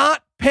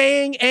 not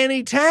paying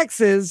any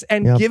taxes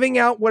and giving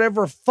out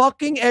whatever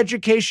fucking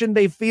education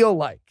they feel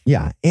like.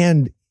 Yeah,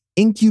 and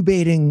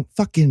incubating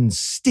fucking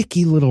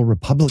sticky little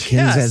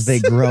Republicans as they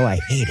grow. I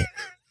hate it.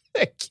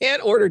 I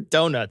can't order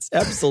donuts.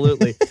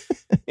 Absolutely.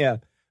 Yeah.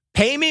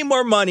 Pay me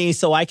more money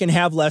so I can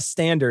have less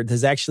standards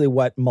is actually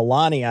what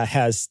Melania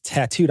has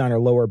tattooed on her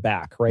lower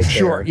back right there.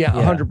 Sure. Yeah,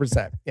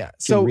 100%. Yeah.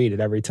 So read it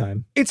every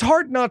time. It's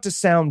hard not to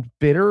sound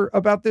bitter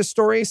about this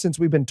story since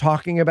we've been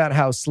talking about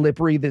how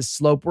slippery this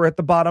slope we're at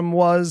the bottom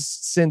was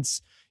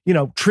since, you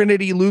know,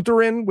 Trinity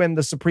Lutheran, when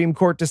the Supreme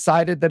Court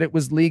decided that it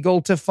was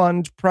legal to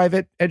fund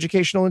private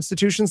educational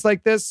institutions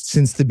like this.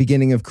 Since the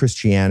beginning of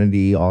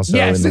Christianity also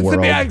in the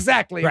world. Yeah,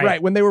 exactly.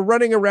 Right. When they were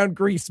running around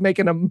Greece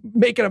making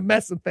a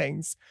mess of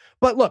things.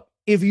 But look,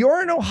 if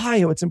you're in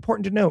Ohio, it's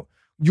important to note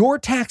your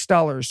tax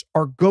dollars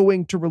are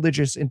going to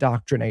religious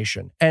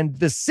indoctrination. And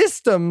the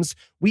systems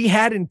we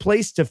had in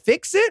place to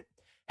fix it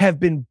have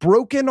been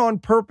broken on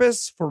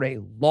purpose for a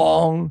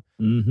long,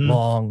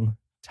 long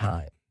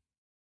time.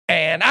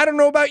 And I don't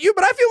know about you,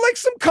 but I feel like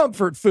some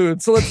comfort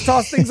food. So let's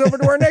toss things over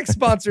to our next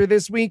sponsor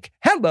this week,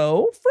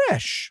 Hello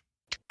Fresh.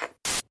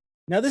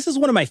 Now, this is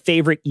one of my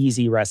favorite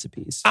easy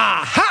recipes.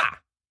 Aha!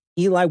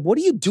 Eli, what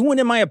are you doing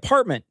in my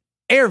apartment?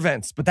 Air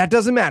vents, but that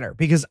doesn't matter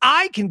because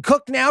I can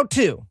cook now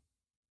too.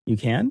 You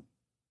can?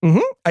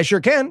 I sure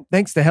can,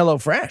 thanks to Hello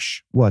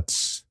Fresh.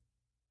 What's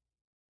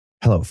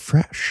Hello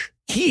Fresh?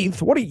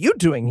 Heath, what are you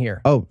doing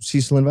here? Oh,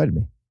 Cecil invited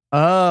me.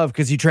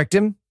 Because you tricked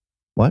him?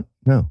 What?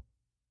 No.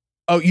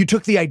 Oh, you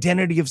took the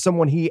identity of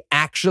someone he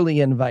actually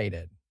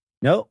invited.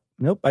 Nope.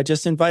 I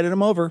just invited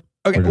him over.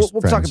 Okay, We're just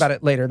we'll talk friends. about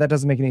it later. That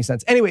doesn't make any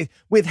sense. Anyway,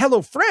 with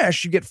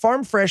HelloFresh, you get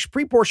farm-fresh,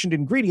 pre-portioned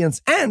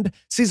ingredients and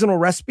seasonal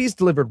recipes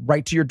delivered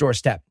right to your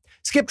doorstep.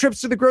 Skip trips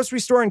to the grocery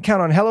store and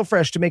count on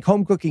HelloFresh to make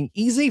home cooking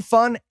easy,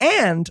 fun,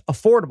 and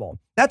affordable.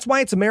 That's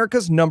why it's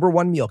America's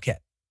 #1 meal kit.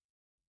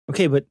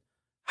 Okay, but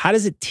how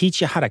does it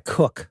teach you how to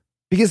cook?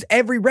 Because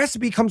every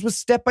recipe comes with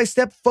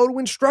step-by-step photo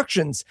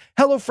instructions.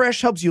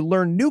 HelloFresh helps you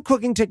learn new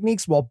cooking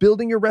techniques while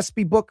building your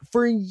recipe book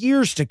for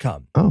years to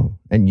come. Oh,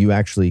 and you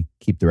actually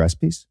keep the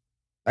recipes?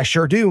 I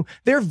sure do.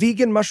 Their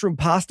vegan mushroom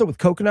pasta with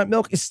coconut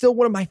milk is still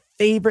one of my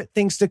favorite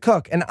things to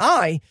cook. And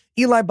I,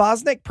 Eli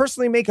Bosnick,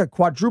 personally make a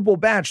quadruple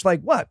batch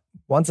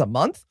once a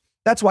month?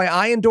 That's why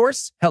I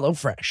endorse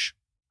HelloFresh.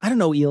 I don't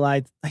know,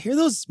 Eli. I hear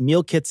those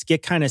meal kits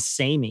get kind of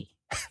samey.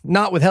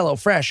 Not with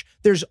HelloFresh.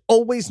 There's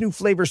always new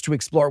flavors to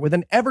explore with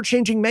an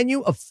ever-changing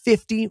menu of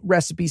 50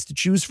 recipes to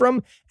choose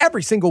from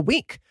every single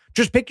week.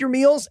 Just pick your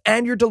meals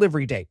and your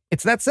delivery date.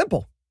 It's that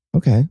simple.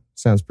 Okay,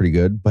 sounds pretty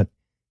good. But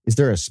is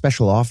there a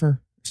special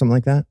offer? Something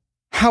like that?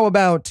 How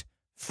about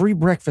free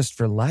breakfast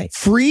for life?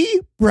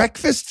 Free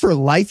breakfast for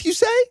life, you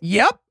say?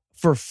 Yep.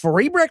 For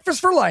free breakfast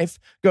for life,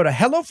 go to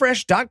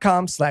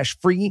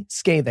HelloFresh.com/free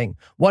scathing.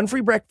 One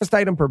free breakfast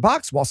item per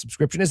box while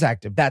subscription is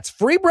active. That's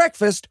free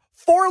breakfast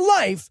for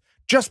life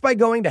just by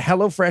going to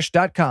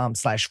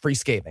HelloFresh.com/free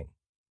scathing.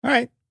 All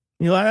right.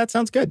 Eli, that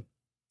sounds good.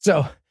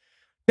 So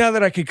now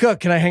that I could cook,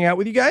 can I hang out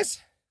with you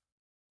guys?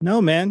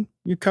 No, man.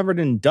 You're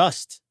covered in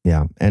dust.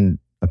 Yeah, and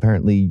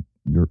apparently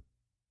your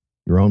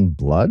own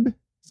blood?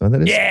 Is that what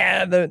that is?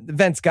 Yeah, the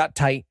vents got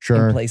tight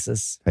Sure. in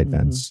places. Tight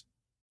vents.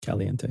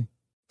 Caliente.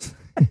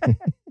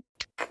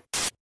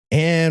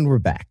 And we're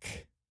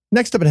back.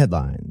 Next up in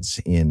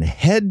headlines, in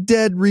Head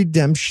Dead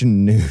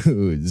Redemption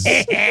news,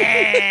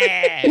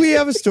 we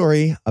have a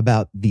story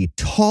about the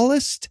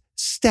tallest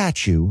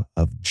statue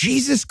of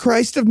Jesus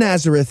Christ of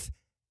Nazareth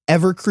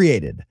ever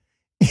created.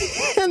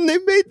 And they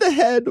made the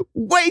head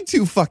way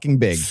too fucking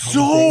big.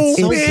 So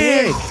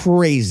big.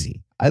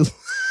 Crazy. I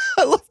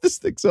love this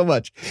thing so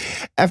much.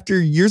 After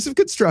years of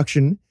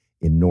construction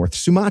in North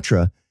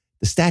Sumatra,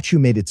 the statue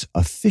made its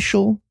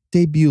official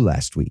debut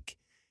last week.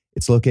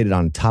 It's located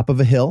on top of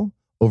a hill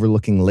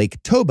overlooking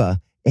Lake Toba,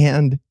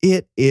 and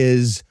it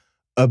is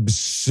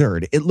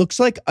absurd. It looks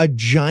like a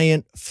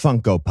giant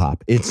Funko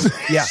Pop. It's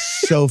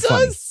so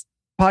funny.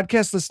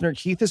 Podcast listener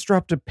Keith has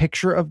dropped a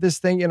picture of this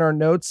thing in our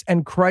notes,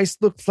 and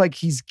Christ looks like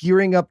he's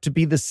gearing up to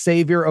be the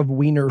savior of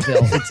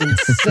Wienerville. It's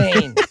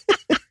insane.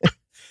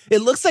 It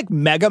looks like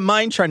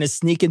Megamind trying to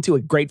sneak into a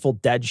Grateful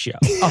Dead show.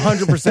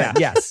 100%.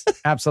 Yes,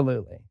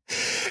 absolutely.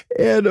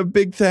 And a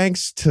big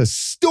thanks to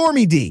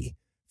Stormy D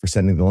for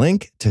sending the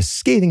link to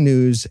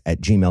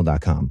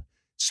ScathingNews@gmail.com.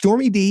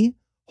 Stormy D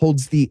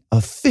holds the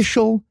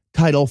official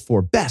title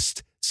for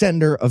Best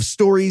Sender of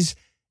Stories,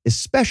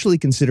 especially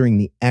considering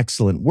the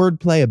excellent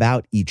wordplay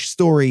about each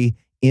story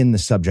in the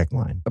subject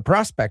line. The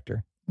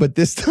prospector. But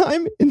this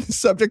time in the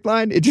subject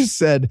line, it just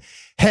said,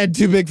 head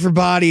too big for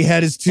body,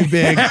 head is too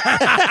big.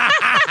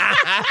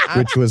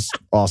 Which was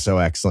also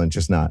excellent,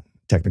 just not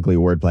technically a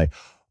wordplay.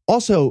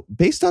 Also,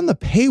 based on the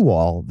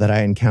paywall that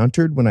I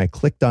encountered when I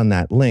clicked on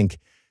that link,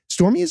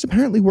 Stormy is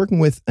apparently working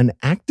with an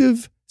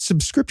active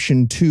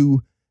subscription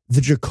to the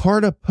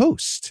Jakarta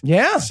Post.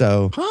 Yeah.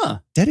 So,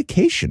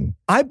 dedication.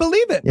 I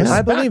believe it. Yeah.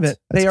 I believe it.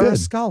 That's They are a good.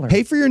 scholar.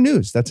 Pay for your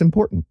news. That's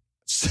important.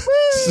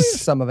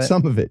 Some of it.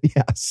 Some of it,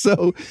 yeah.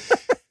 So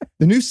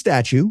the new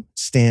statue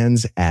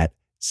stands at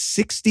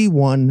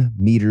 61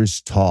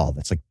 meters tall.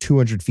 That's like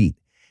 200 feet.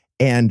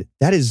 And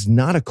that is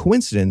not a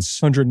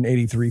coincidence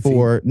 183 feet.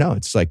 no,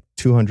 it's like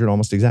 200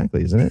 almost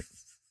exactly, isn't it?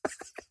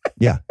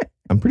 Yeah,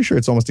 I'm pretty sure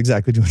it's almost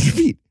exactly 200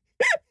 feet.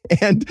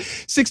 And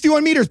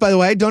 61 meters, by the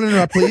way. Don't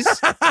interrupt, please.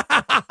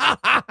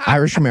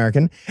 Irish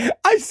American.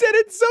 I said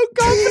it so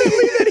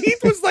confidently that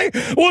Heath was like,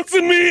 what's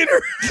a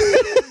meter?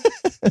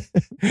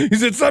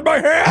 He's inside my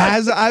hand.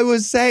 As I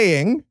was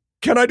saying,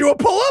 Can I do a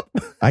pull-up?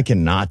 I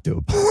cannot do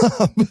a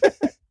pull-up.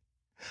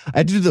 I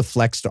had to do the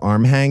flexed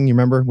arm hang. You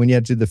remember when you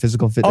had to do the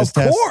physical fitness Of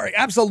test? course,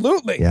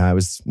 absolutely. Yeah, I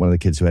was one of the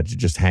kids who had to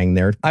just hang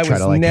there. I try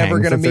was to like never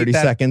hang going to for meet 30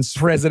 that seconds.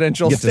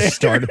 presidential You get to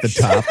start at the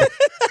top.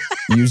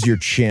 Use your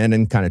chin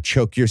and kind of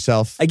choke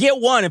yourself. I get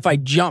one if I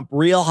jump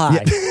real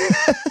high.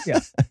 Yeah.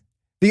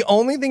 The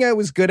only thing I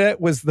was good at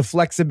was the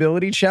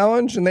flexibility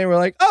challenge, and they were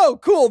like, "Oh,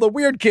 cool! The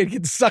weird kid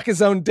can suck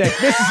his own dick.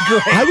 This is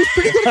great." I was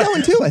pretty good at that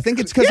one too. I think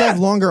it's because I have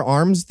longer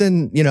arms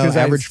than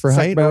average for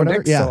height or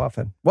whatever. Yeah. So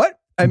often. What?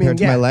 Compared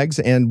to my legs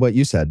and what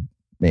you said,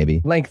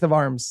 maybe length of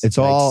arms. it's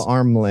all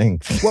arm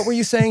length. What were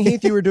you saying,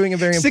 Heath? You were doing a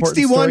very important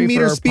 61 story meters.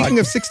 For our Speaking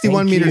of podcast.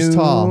 61 Thank meters you.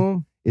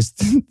 tall is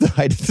the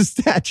height of the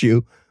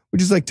statue,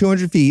 which is like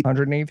 200 feet.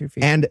 183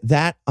 feet. And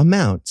that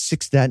amount,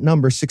 that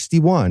number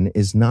 61,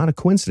 is not a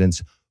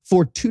coincidence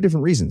for two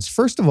different reasons.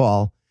 First of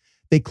all,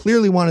 they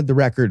clearly wanted the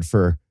record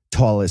for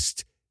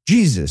tallest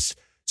Jesus.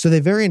 So they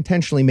very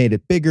intentionally made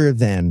it bigger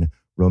than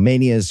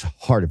Romania's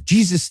Heart of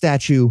Jesus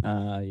statue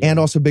and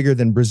also bigger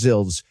than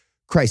Brazil's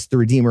Christ the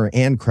Redeemer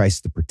and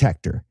Christ the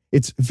Protector.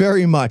 It's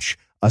very much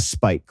a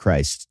spite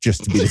Christ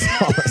just to be the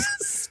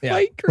tallest.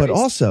 Spite Christ. But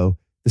also,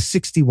 the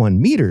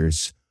 61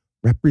 meters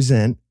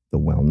represent the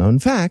well-known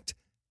fact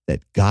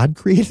that God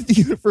created the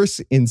universe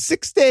in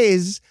 6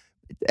 days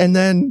and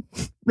then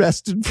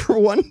rested for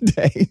 1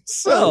 day.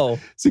 So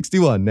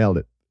 61, nailed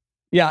it.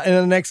 Yeah, and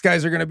then the next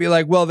guys are going to be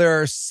like, well,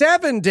 there are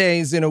 7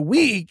 days in a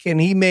week,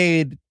 and he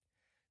made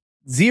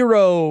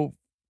 0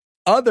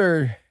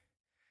 other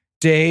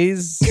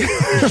days.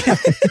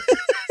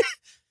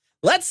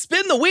 Let's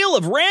spin the wheel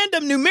of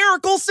random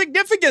numerical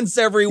significance,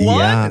 everyone.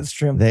 Yeah, That's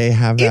true. They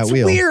have that It's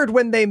wheel. weird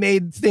when they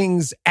made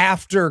things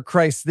after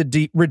Christ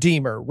the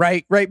Redeemer,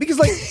 right? Right? Because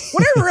like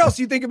whatever else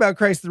you think about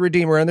Christ the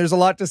Redeemer, and there's a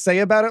lot to say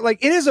about it,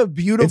 like it is a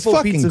beautiful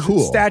It's piece fucking of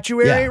cool.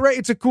 statuary, Yeah. right?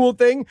 It's a cool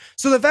thing.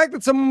 So the fact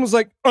that someone was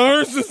like,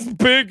 ours is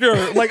bigger,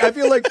 like I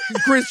feel like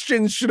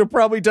Christians should have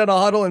probably done a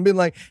huddle and been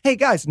like, hey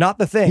guys, not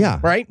the thing,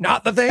 Yeah. right?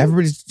 Not the thing.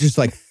 Everybody's just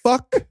like,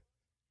 fuck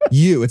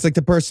You. It's like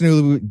the person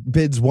who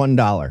bids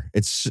 $1.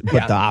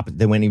 But the opposite.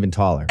 They went even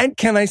taller. And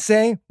can I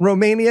say,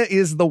 Romania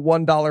is the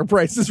 $1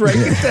 Price is Right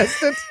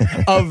contestant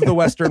of the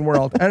Western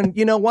world. And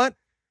you know what?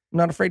 I'm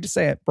not afraid to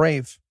say it.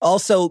 Brave.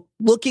 Also,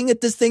 looking at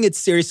this thing, it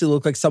seriously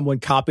looked like someone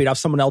copied off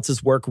someone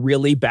else's work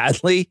really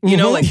badly. You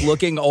know, like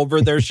looking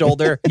over their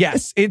shoulder.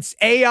 Yes, it's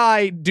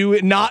AI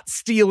not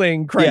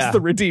stealing Christ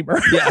the Redeemer.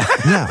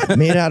 Yeah,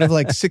 made out of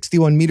like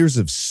 61 meters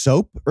of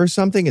soap or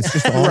something. It's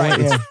just all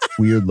it's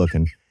weird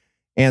looking.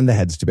 And the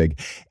head's too big.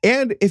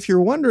 And if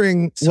you're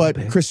wondering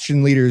what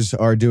Christian leaders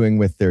are doing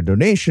with their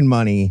donation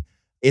money,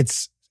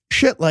 it's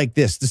shit like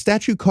this. The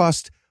statue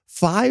cost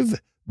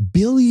 5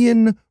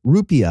 billion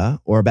rupiah,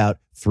 or about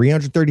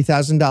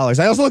 $330,000.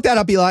 I also looked that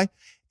up, Eli.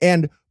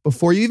 And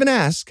before you even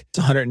ask, it's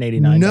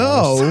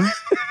 $189.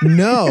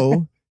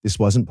 No, this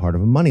wasn't part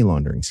of a money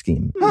laundering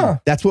scheme.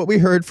 That's what we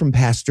heard from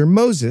Pastor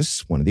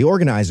Moses, one of the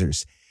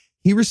organizers.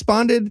 He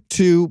responded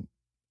to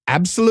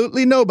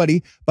absolutely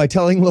nobody by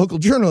telling local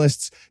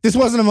journalists, this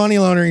wasn't a money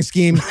laundering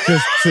scheme,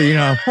 just so you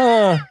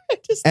know.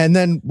 And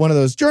then one of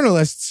those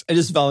journalists, I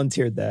just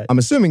volunteered that. I'm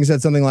assuming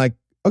said something like,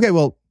 okay,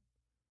 well,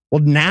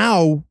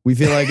 now we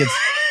feel like it's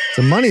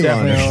a money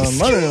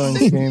laundering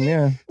scheme,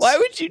 yeah. Why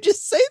would you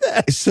just say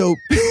that? So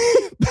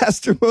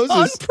Pastor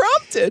Moses,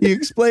 unprompted, he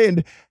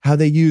explained how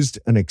they used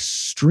an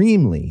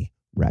extremely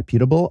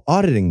reputable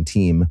auditing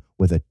team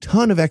with a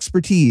ton of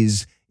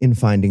expertise in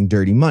finding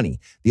dirty money.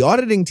 The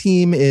auditing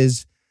team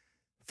is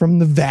from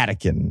the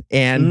Vatican,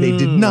 and they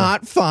did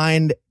not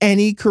find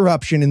any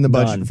corruption in the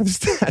budget for the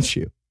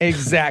statue.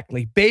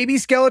 Exactly. Baby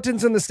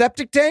skeletons in the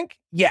septic tank?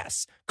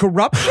 Yes.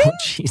 Corruption? Oh,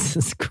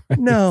 Jesus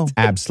Christ. No.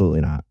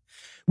 Absolutely not.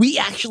 We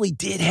actually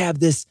did have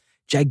this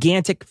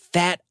gigantic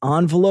fat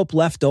envelope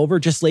left over,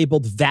 just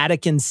labeled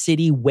Vatican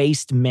City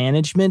Waste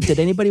Management. Did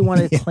anybody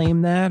want to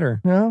claim that?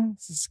 Or no?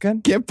 This is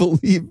good. Can't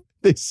believe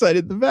they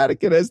cited the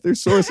Vatican as their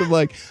source of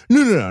like,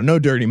 no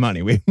dirty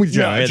money. We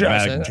tried the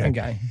Vatican.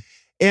 Okay.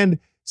 And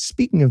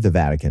speaking of the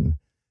Vatican,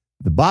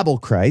 the Bible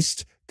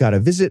Christ got a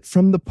visit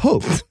from the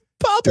Pope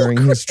during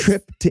his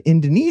trip to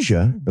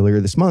Indonesia earlier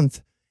this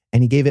month,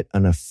 and he gave it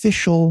an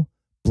official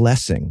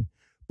blessing.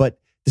 But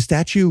the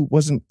statue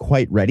wasn't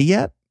quite ready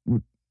yet.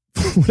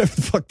 Whatever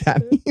the fuck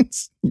that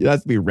means. You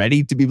have to be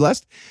ready to be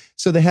blessed.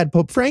 So they had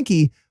Pope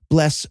Frankie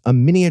bless a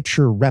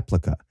miniature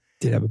replica.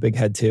 Did have a big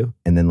head too.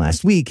 And then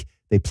last week,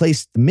 they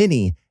placed the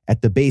mini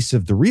at the base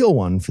of the real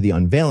one for the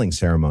unveiling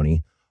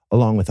ceremony,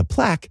 along with a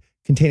plaque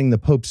containing the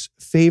Pope's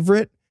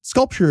favorite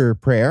sculpture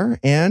prayer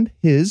and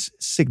his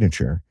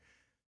signature.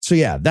 So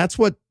yeah, that's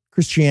what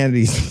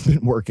Christianity's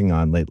been working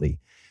on lately.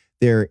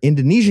 Their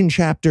Indonesian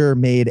chapter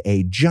made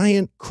a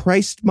giant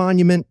Christ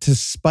monument to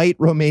spite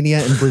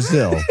Romania and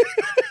Brazil.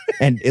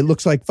 And it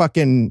looks like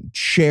fucking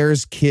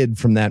Cher's kid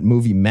from that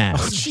movie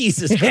Mask. Oh,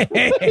 Jesus Christ.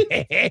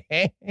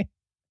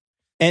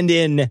 And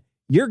in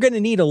You're Going to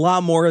Need a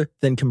Lot More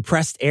Than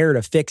Compressed Air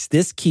to Fix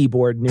This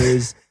Keyboard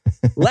news,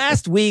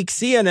 last week,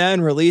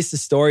 CNN released a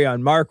story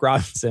on Mark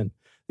Robinson,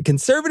 the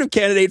conservative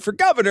candidate for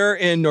governor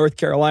in North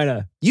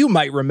Carolina. You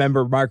might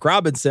remember Mark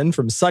Robinson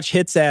from such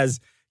hits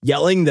as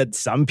yelling that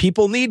some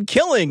people need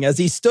killing as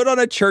he stood on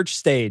a church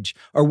stage,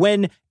 or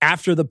when,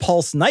 after the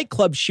Pulse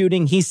nightclub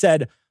shooting, he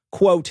said,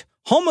 quote,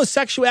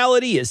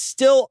 homosexuality is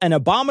still an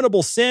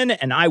abominable sin,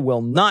 and I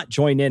will not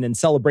join in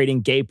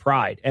celebrating gay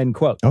pride, end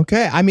quote.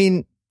 Okay, I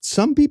mean,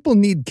 some people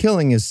need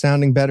killing is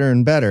sounding better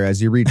and better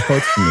as you read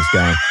quotes from this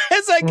guy.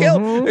 As I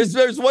kill,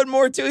 there's one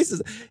more too. He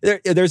says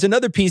there's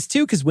another piece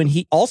too, because when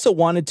he also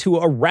wanted to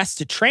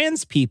arrest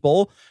trans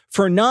people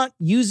for not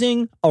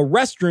using a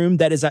restroom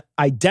that is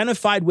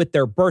identified with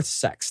their birth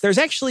sex. There's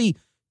actually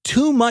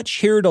too much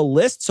here to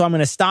list, so I'm going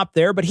to stop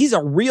there. But he's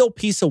a real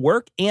piece of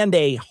work and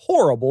a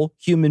horrible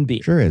human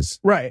being. Sure is.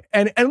 Right.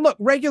 And look,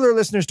 regular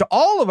listeners to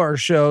all of our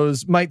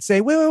shows might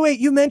say, wait,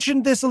 you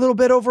mentioned this a little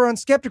bit over on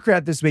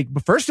Skepticrat this week.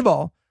 But first of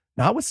all,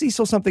 not with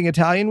Cecil Something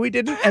Italian we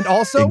didn't. And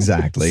also,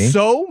 exactly,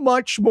 so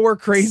much more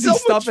crazy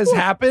stuff has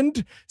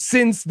happened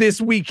since this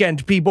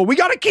weekend, people. We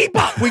got to keep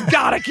up. We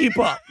got to keep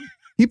up.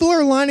 People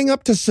are lining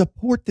up to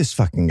support this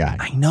fucking guy.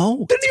 I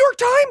know. The New York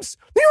Times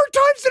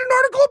did an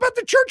article about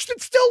the church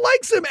that still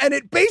likes him. And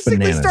it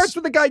basically starts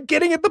with the guy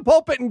getting at the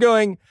pulpit and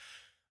going,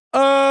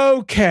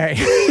 okay.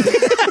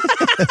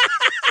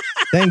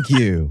 Thank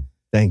you.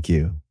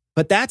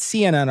 But that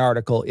CNN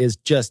article is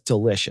just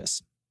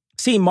delicious.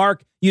 See,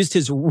 Mark used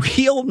his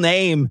real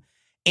name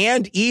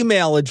and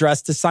email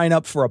address to sign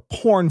up for a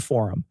porn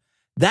forum.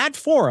 That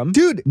forum,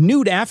 dude,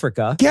 Nude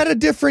Africa. Get a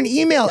different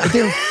email.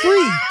 They're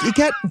free. You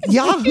get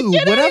Yahoo,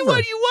 get whatever.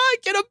 Anyone you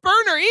want. Get a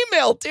burner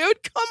email,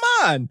 dude. Come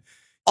on.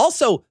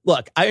 Also,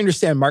 look, I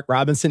understand Mark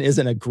Robinson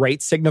isn't a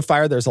great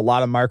signifier. There's a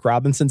lot of Mark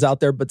Robinsons out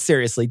there, but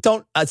seriously,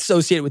 don't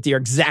associate it with your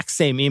exact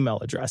same email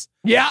address.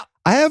 Yeah.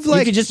 I have like,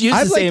 you could just use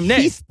the same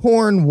name. Heath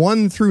porn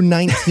 1 through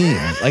 19.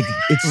 Like,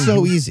 it's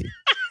so easy.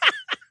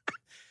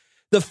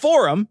 The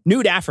forum,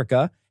 Nude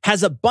Africa,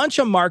 has a bunch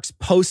of Mark's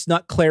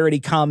post-nut clarity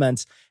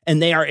comments,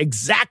 and they are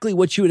exactly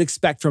what you would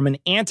expect from an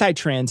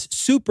anti-trans,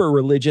 super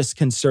religious,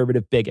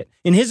 conservative bigot.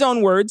 In his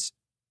own words,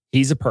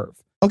 he's a perv.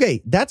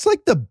 Okay, that's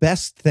like the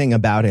best thing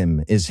about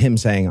him is him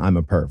saying I'm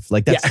a perv.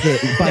 Like that's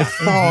by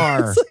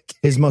far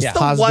his most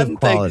positive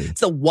quality. It's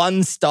the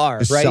one star,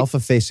 Just right?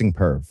 self-effacing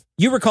perv.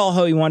 You recall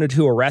how he wanted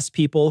to arrest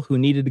people who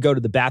needed to go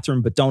to the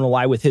bathroom but don't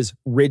ally with his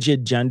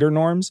rigid gender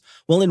norms?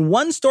 Well, in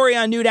one story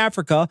on Nude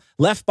Africa,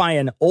 left by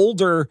an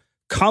older,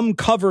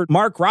 cum-covered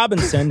Mark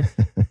Robinson,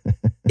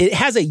 it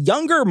has a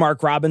younger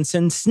Mark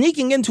Robinson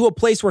sneaking into a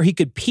place where he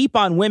could peep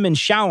on women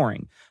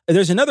showering.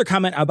 There's another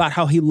comment about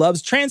how he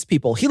loves trans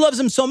people. He loves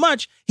them so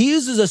much, he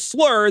uses a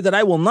slur that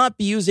I will not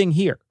be using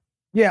here.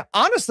 Yeah,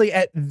 honestly,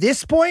 at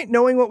this point,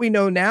 knowing what we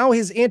know now,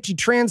 his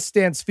anti-trans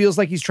stance feels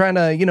like he's trying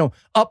to,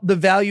 up the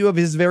value of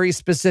his very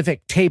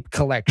specific tape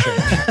collection.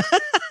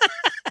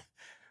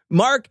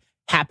 Mark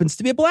happens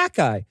to be a black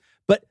guy,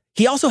 but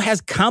he also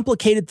has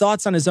complicated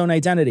thoughts on his own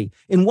identity.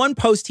 In one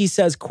post, he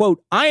says,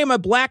 quote, I am a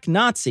black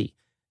Nazi,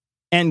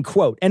 end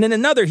quote. And in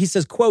another, he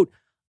says, quote,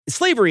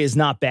 slavery is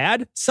not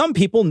bad. Some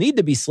people need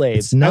to be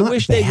slaves. It's not I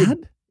wish bad? they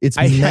would.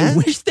 I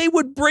wish they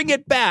would bring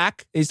it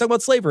back. He's talking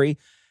about slavery.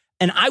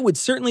 And I would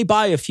certainly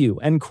buy a few,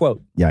 end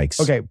quote. Yikes.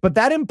 Okay, but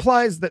that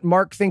implies that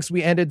Mark thinks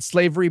we ended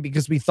slavery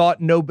because we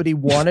thought nobody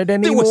wanted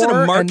anymore. There wasn't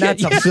a market. And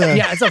that's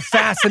it's a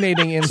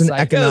fascinating It's insight.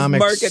 an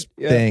economics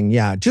thing.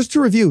 Yeah. Just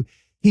to review,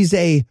 he's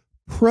a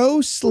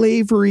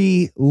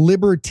pro-slavery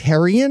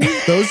libertarian.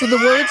 Those are the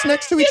words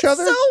next to each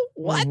other. So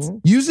what?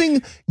 Mm-hmm.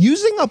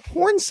 Using a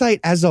porn site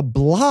as a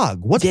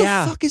blog. What the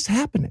fuck is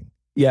happening?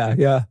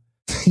 Yeah.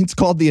 It's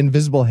called The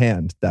Invisible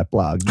Hand, that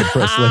blog. The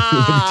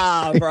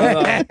pro-slavery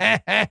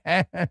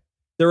bravo.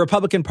 The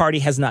Republican Party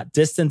has not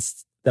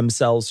distanced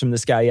themselves from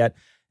this guy yet.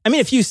 I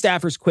mean, a few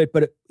staffers quit,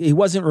 but he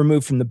wasn't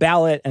removed from the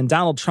ballot. And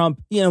Donald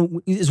Trump,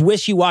 is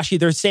wishy-washy.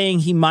 They're saying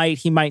he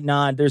might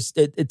not.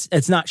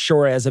 It's not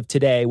sure as of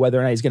today whether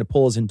or not he's going to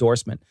pull his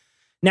endorsement.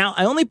 Now,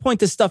 I only point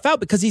this stuff out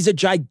because he's a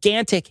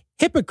gigantic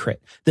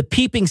hypocrite. The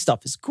peeping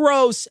stuff is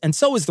gross, and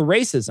so is the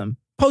racism.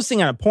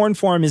 Posting on a porn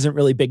forum isn't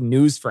really big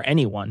news for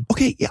anyone.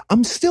 Okay, yeah,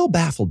 I'm still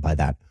baffled by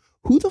that.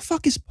 Who the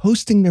fuck is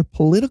posting their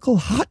political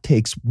hot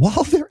takes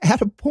while they're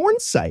at a porn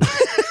site?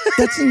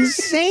 That's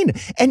insane.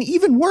 And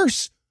even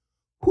worse,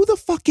 who the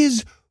fuck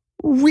is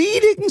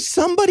reading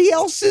somebody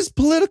else's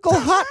political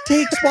hot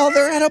takes while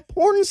they're at a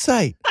porn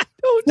site? I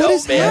don't know, what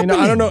is happening?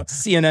 I don't know.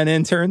 CNN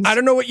interns. I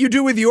don't know what you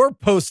do with your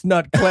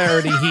post-nut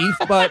clarity, Heath,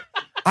 but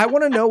I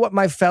want to know what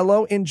my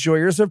fellow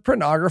enjoyers of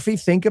pornography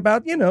think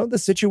about, the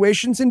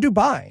situations in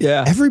Dubai.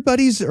 Yeah.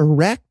 Everybody's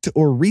erect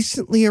or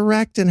recently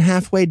erect and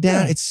halfway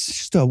down. Yeah. It's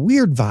just a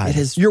weird vibe. It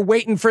is. You're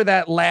waiting for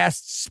that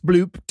last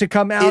sploop to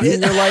come out,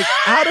 and you're like,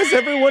 how does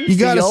everyone feel? You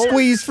got to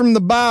squeeze from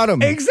the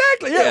bottom.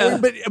 Exactly. Yeah.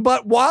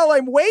 But while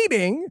I'm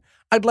waiting,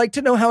 I'd like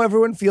to know how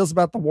everyone feels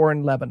about the war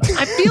in Lebanon.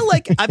 I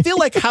feel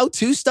like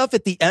how-to stuff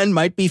at the end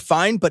might be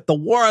fine, but the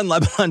war on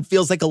Lebanon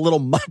feels like a little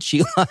much,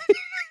 Eli.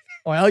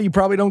 Well, you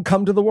probably don't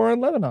come to the war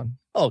in Lebanon.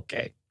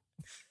 Okay.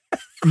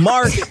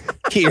 Mark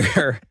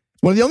here.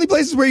 One of the only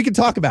places where you can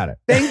talk about it.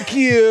 Thank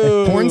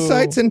you. Porn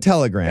sites and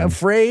Telegram.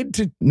 Afraid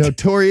to.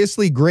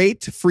 Notoriously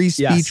great free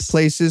speech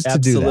places to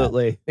do that.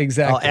 Absolutely.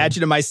 Exactly. I'll add you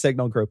to my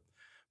signal group.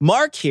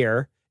 Mark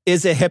here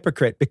is a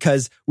hypocrite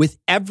because with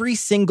every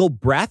single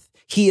breath,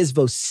 he is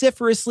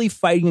vociferously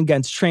fighting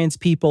against trans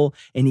people,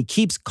 and he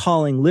keeps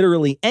calling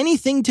literally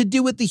anything to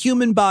do with the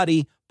human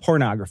body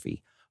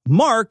pornography.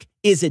 Mark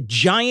is a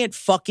giant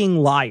fucking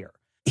liar.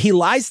 He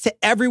lies to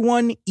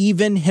everyone,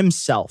 even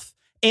himself.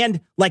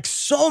 And like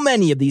so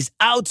many of these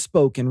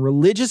outspoken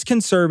religious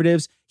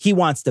conservatives, he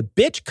wants to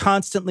bitch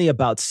constantly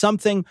about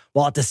something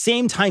while at the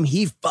same time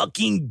he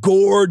fucking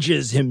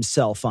gorges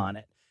himself on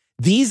it.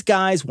 These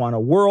guys want a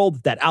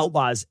world that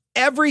outlaws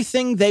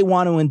everything they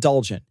want to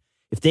indulge in.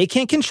 If they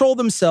can't control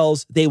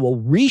themselves, they will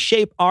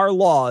reshape our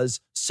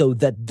laws so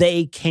that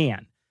they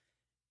can.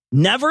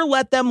 Never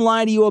let them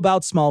lie to you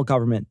about small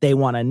government. They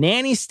want a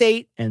nanny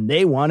state and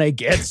they want to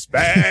get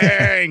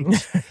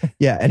spanked.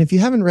 Yeah, and if you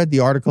haven't read the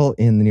article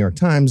in the New York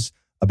Times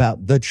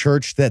about the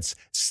church that's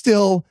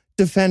still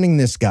defending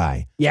this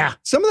guy. Yeah.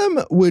 Some of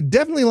them would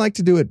definitely like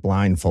to do it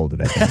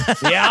blindfolded, I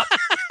think. Yeah.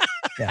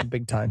 Yeah,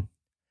 big time.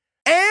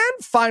 And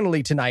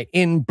finally tonight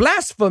in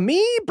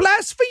Blasphemy,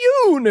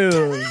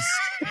 news.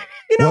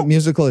 What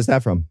musical is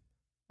that from?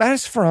 That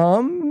is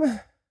from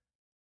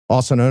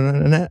Also known on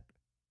Annette?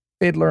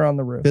 Fiddler on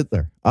the Roof.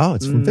 Fiddler. Oh,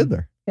 it's from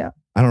Fiddler. Yeah.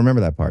 I don't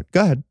remember that part.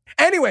 Go ahead.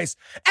 Anyways,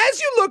 as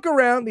you look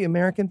around the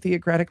American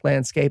theocratic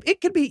landscape,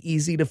 it can be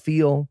easy to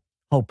feel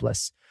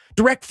hopeless.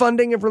 Direct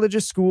funding of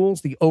religious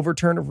schools, the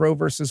overturn of Roe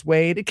versus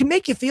Wade, it can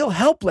make you feel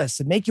helpless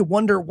and make you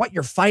wonder what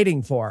you're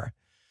fighting for.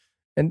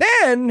 And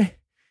then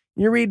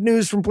you read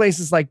news from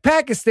places like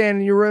Pakistan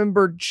and you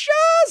remember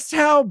just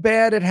how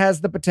bad it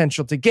has the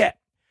potential to get.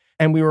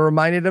 And we were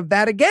reminded of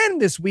that again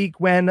this week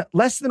when,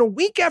 less than a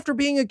week after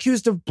being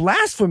accused of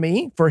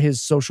blasphemy for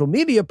his social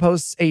media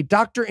posts, a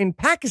doctor in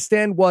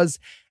Pakistan was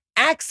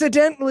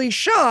accidentally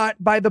shot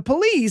by the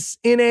police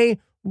in a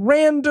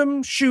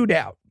random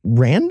shootout.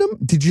 Random?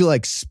 Did you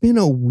like spin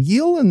a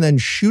wheel and then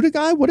shoot a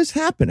guy? What is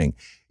happening?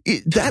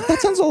 That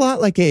sounds a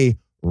lot like a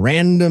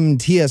random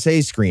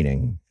TSA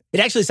screening. It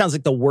actually sounds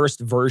like the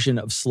worst version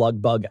of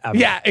slug bug ever.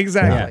 Yeah,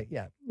 exactly.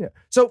 Yeah.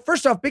 So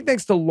first off, big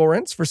thanks to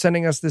Lawrence for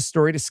sending us this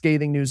story to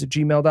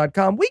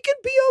scathingnews@gmail.com. We can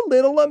be a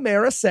little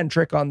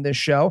Americentric on this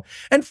show.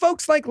 And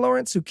folks like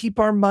Lawrence who keep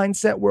our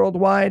mindset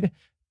worldwide,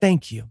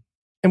 thank you.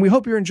 And we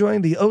hope you're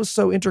enjoying the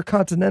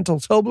oh-so-intercontinental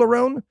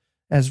Toblerone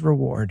as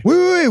reward.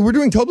 Wait, we're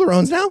doing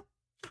Toblerones now?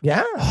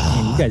 Yeah.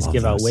 Man, you guys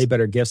give out those. way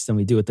better gifts than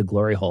we do at the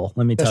Glory Hole.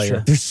 Let me tell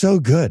you. They're so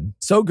good.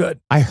 So good.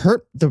 I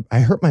hurt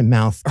my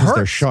mouth because they're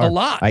Hurts sharp. a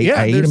lot. I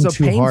Yeah, ate there's them a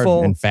too hard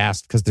painful- and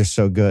fast because they're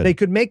so good. They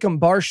could make them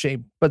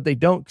bar-shaped, but they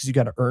don't because you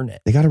got to earn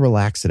it. They got to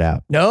relax it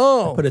out.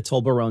 No. Put a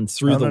Toblerone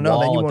through No, the then you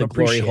wall won't at the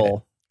Glory appreciate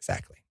Hole.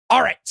 Exactly.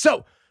 All right.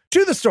 So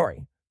to the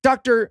story.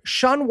 Dr.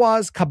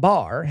 Shanwaz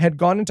Kabar had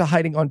gone into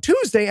hiding on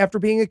Tuesday after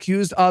being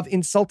accused of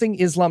insulting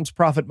Islam's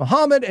prophet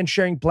Muhammad and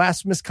sharing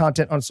blasphemous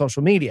content on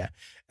social media.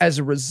 As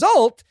a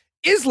result,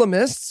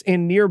 Islamists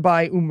in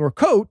nearby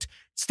Umrkot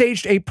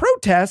staged a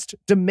protest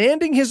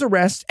demanding his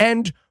arrest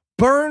and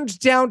burned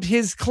down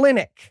his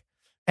clinic.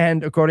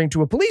 And according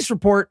to a police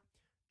report,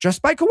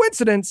 just by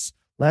coincidence,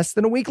 less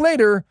than a week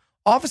later,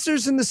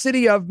 officers in the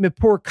city of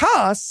Mirpur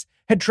Khas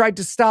had tried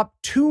to stop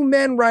two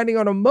men riding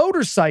on a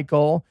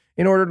motorcycle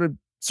in order to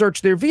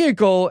search their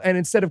vehicle, and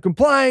instead of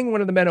complying,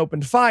 one of the men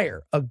opened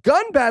fire. A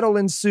gun battle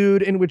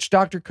ensued in which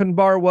Dr.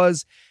 Kunbar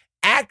was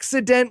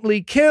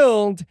accidentally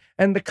killed,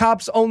 and the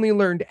cops only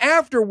learned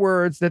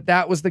afterwards that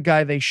that was the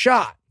guy they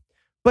shot.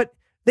 But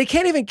they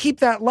can't even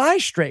keep that lie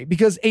straight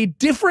because a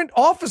different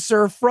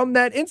officer from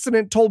that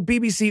incident told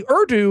BBC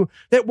Urdu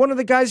that one of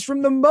the guys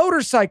from the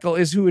motorcycle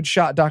is who had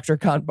shot Dr.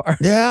 Kunbar.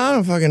 Yeah, I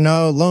don't fucking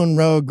know. Lone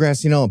road,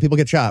 grassy knoll. People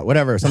get shot.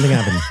 Whatever. Something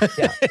happened.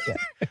 Yeah.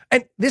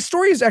 And this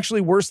story is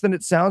actually worse than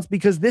it sounds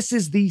because this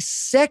is the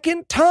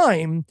second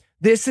time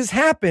this has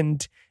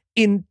happened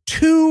in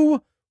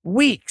 2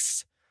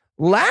 weeks.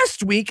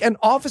 Last week, an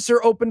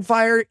officer opened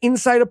fire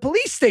inside a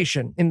police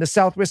station in the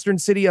southwestern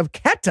city of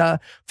Quetta,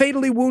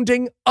 fatally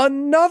wounding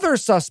another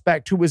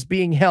suspect who was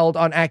being held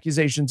on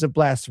accusations of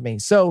blasphemy.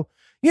 So,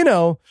 you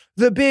know,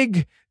 the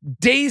big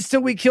days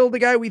till we killed the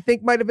guy we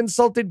think might have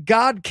insulted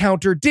God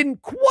counter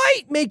didn't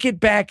quite make it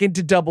back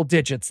into double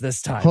digits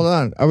this time. Hold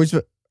on. Are we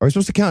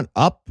supposed to count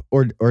up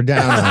or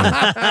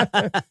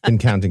down? Been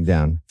counting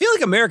down. I feel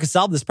like America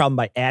solved this problem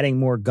by adding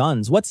more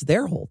guns. What's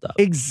their holdup?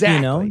 Exactly.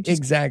 You know, just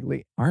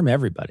exactly. arm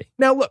everybody.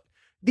 Now, look,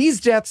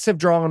 these deaths have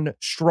drawn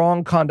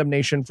strong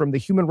condemnation from the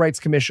Human Rights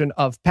Commission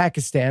of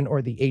Pakistan,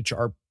 or the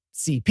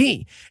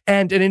HRCP,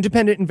 and an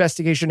independent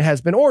investigation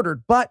has been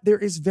ordered, but there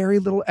is very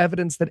little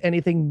evidence that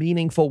anything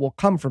meaningful will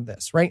come from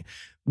this, right?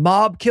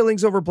 Mob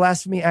killings over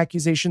blasphemy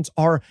accusations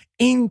are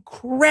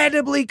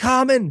incredibly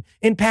common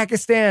in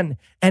Pakistan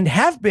and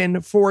have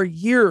been for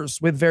years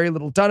with very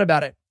little done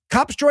about it.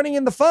 Cops joining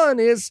in the fun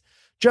is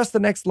just the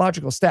next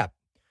logical step.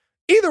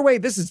 Either way,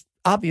 this is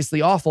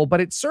obviously awful,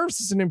 but it serves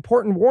as an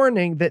important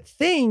warning that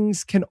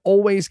things can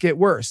always get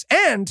worse.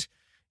 And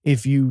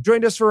if you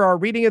joined us for our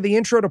reading of the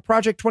intro to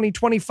Project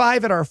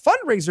 2025 at our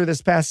fundraiser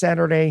this past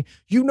Saturday,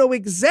 you know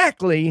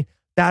exactly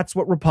that's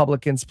what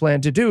Republicans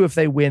plan to do if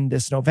they win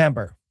this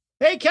November.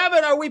 Hey,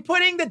 Kevin, are we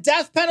putting the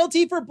death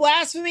penalty for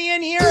blasphemy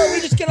in here? Or are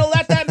we just going to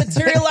let that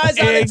materialize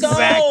on its own?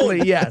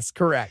 Exactly. Yes,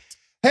 correct.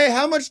 Hey,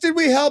 how much did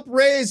we help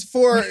raise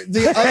for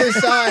the other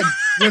side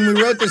when we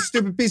wrote this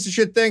stupid piece of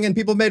shit thing and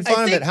people made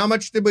fun of it? How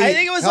much did we I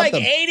think it was help like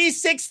them?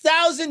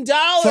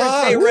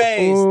 $86,000 they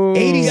raised. Ooh.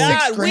 86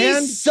 God,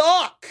 grand? we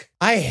suck.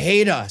 I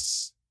hate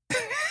us.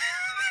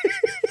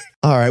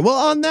 All right. Well,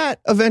 on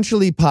that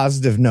eventually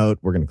positive note,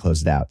 we're going to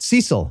close it out.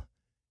 Cecil,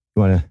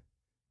 you want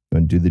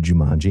to do the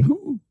Jumanji?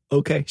 Ooh,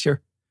 okay,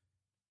 sure.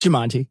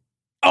 Jumanji.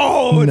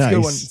 Oh, it's Nice. a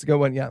good one. It's a good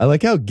one. Yeah. I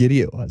like how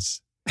giddy it was.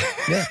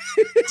 Yeah.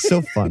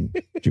 So fun,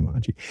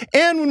 Jumanji.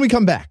 And when we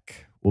come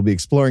back, we'll be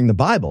exploring the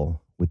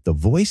Bible with the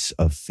voice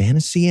of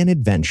fantasy and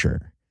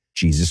adventure,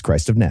 Jesus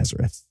Christ of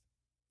Nazareth,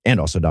 and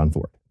also Don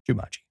Ford.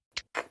 Jumanji.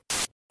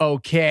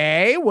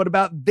 Okay, what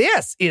about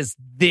this? Is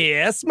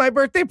this my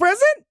birthday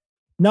present?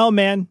 No,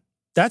 man.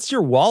 That's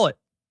your wallet.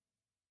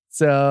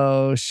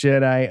 So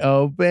should I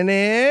open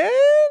it?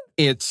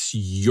 It's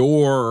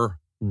your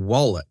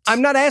wallet.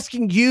 I'm not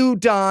asking you,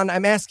 Don.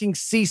 I'm asking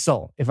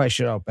Cecil if I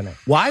should open it.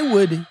 Why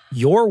would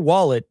your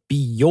wallet be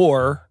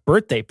your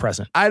birthday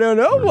present? I don't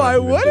know. What Why are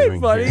you would it, doing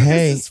buddy? here?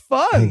 Hey, This is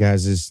fun. Hey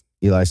guys, is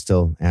Eli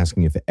still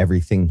asking if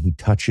everything he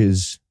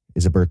touches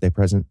is a birthday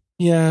present?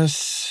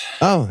 Yes.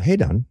 Oh, hey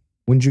Don,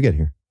 when did you get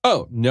here?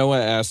 Oh,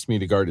 Noah asked me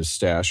to guard his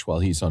stash while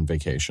he's on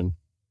vacation.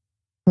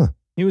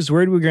 He was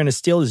worried we were going to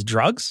steal his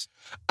drugs?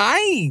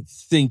 I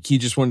think he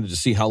just wanted to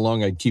see how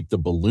long I'd keep the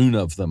balloon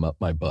of them up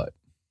my butt.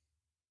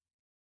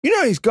 You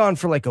know he's gone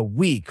for like a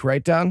week,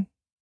 right, Don?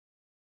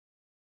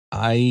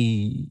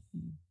 I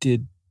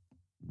did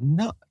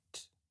not.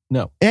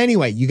 No.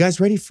 Anyway, you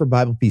guys ready for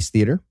Bible Peace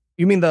Theater?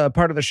 You mean the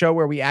part of the show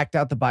where we act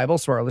out the Bible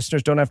so our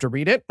listeners don't have to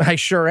read it? I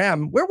sure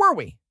am. Where were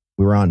we?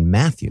 We were on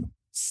Matthew.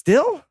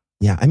 Still?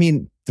 Yeah, I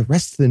mean, the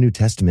rest of the New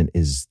Testament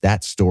is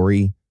that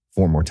story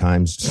 4 more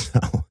times,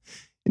 so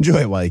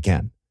enjoy it while you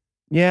can.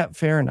 Yeah,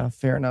 fair enough.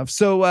 Fair enough.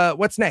 So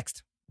what's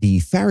next? The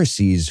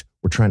Pharisees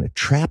were trying to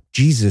trap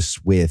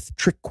Jesus with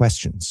trick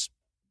questions.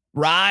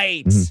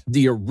 Right.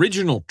 The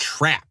original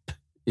trap,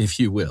 if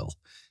you will.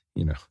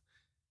 You know.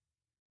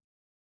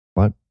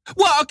 What?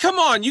 Well, come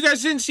on. You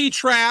guys didn't see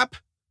Trap?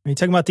 Are you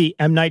talking about the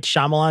M. Night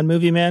Shyamalan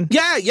movie, man?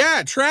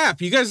 Yeah,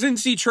 Trap. You guys didn't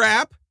see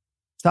Trap?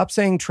 Stop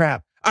saying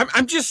trap.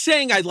 I'm just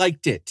saying I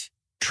liked it.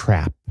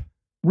 Trap.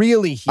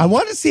 Really? Heath? I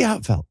wanted to see how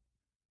it felt.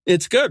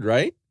 It's good,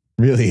 right?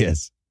 Really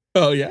is.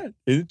 Oh, yeah.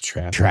 It's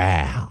Trap.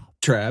 Trap.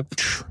 Trap.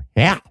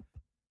 Trap.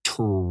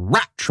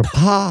 Trap.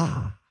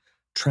 Trapa.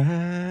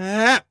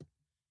 Trap.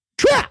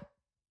 Trap.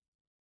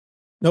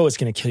 Noah's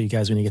going to kill you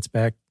guys when he gets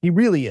back. He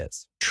really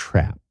is.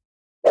 Trap.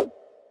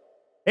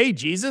 Hey,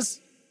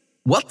 Jesus.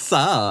 What's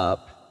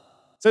up?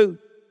 So,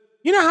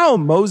 you know how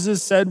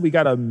Moses said we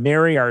got to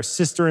marry our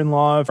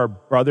sister-in-law if our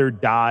brother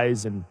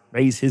dies and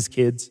raise his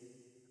kids?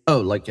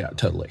 Oh, yeah,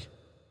 totally.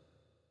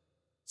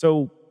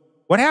 So,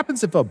 what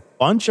happens if a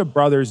bunch of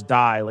brothers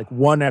die, like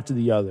one after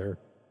the other?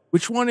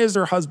 Which one is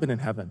their husband in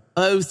heaven?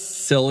 Oh,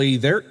 silly.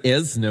 There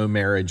is no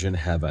marriage in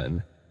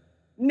heaven.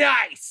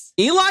 Nice.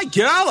 Eli,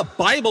 get out of the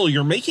Bible.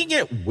 You're making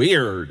it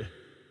weird.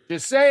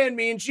 Just saying,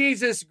 me and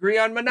Jesus agree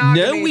on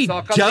monogamy. No, we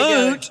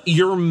don't.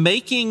 You're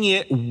making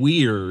it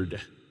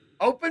weird.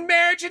 Open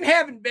marriage in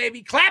heaven,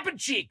 baby. Clapping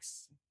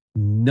cheeks.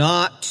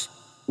 Not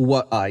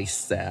what I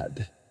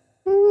said.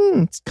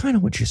 It's kind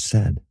of what you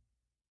said.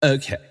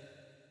 Okay.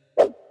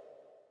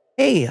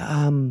 Hey,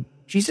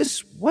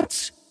 Jesus,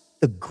 what's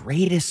the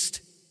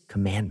greatest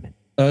commandment?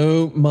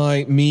 Oh,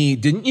 me.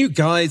 Didn't you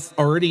guys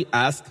already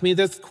ask me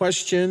this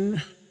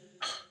question?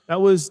 That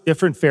was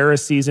different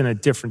Pharisees in a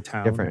different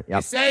town. Different,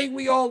 yep. Saying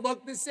we all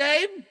look the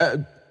same?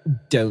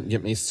 Don't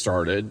get me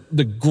started.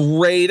 The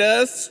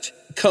greatest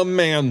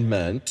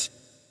commandment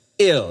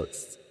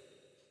is,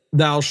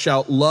 thou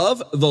shalt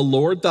love the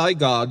Lord thy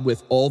God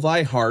with all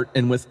thy heart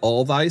and with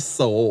all thy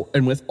soul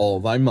and with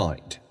all thy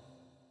mind.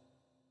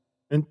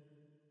 And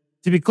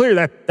to be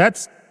clear,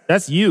 that's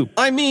you.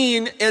 I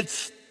mean,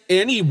 it's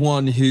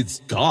anyone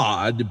who's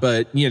God,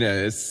 but,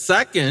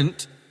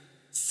 second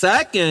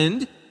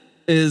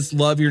is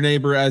love your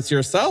neighbor as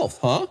yourself,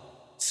 huh?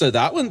 So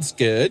that one's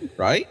good,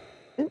 right?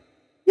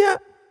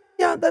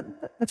 Yeah,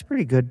 that's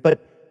pretty good.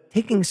 But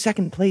taking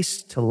second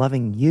place to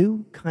loving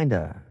you kind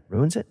of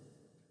ruins it.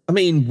 I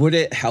mean, would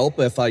it help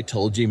if I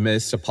told you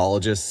most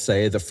apologists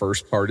say the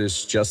first part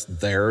is just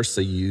there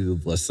so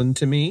you listen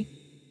to me?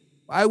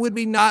 Why would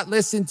we not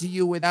listen to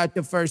you without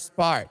the first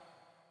part?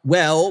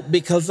 Well,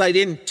 because I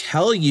didn't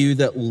tell you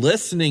that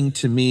listening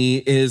to me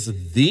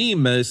is the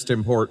most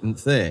important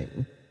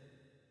thing.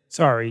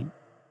 Sorry.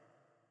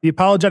 The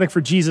apologetic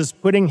for Jesus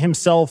putting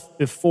himself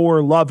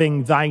before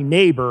loving thy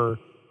neighbor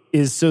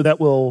is so that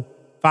we'll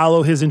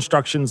follow his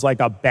instructions like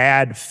a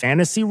bad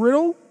fantasy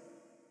riddle?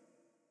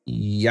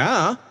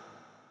 Yeah.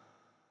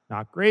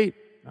 Not great,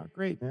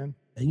 man.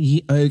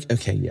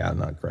 Okay, yeah,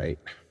 not great.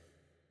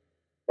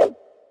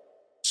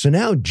 So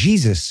now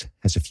Jesus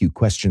has a few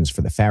questions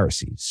for the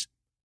Pharisees.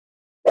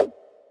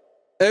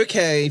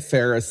 Okay,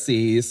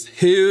 Pharisees,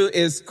 who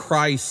is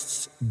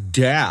Christ's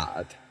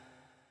dad?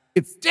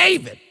 It's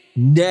David.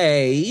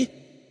 Nay,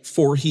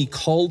 for he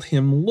called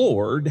him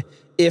Lord.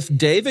 If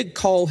David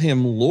called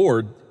him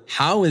Lord,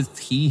 how is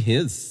he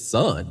his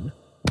son?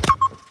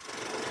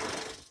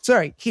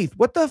 Sorry, Heath,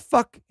 what the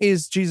fuck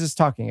is Jesus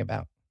talking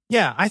about?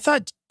 Yeah, I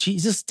thought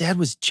Jesus' dad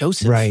was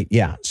Joseph. Right,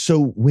 yeah.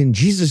 So when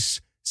Jesus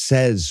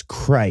says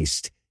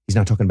Christ, he's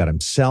not talking about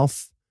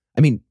himself.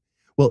 I mean,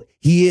 well,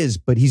 he is,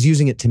 but he's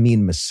using it to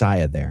mean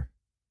Messiah there.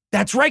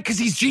 That's right, because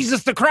he's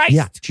Jesus the Christ.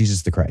 Yeah,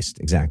 Jesus the Christ,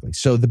 exactly.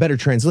 So the better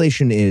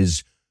translation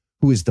is,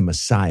 who is the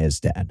Messiah's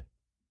dad?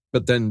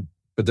 But then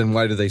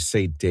why do they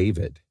say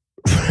David?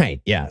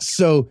 Right, yeah.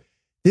 So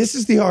this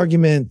is the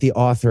argument the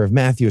author of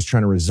Matthew is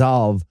trying to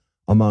resolve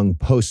among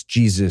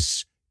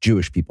post-Jesus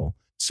Jewish people.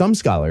 Some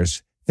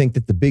scholars think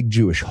that the big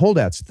Jewish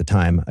holdouts at the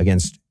time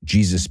against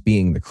Jesus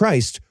being the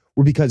Christ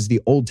were because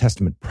the Old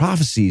Testament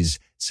prophecies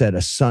said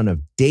a son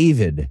of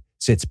David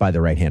sits by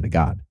the right hand of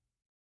God.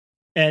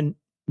 And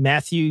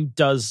Matthew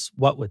does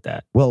what with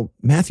that? Well,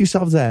 Matthew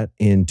solves that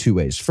in two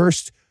ways.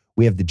 First,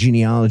 we have the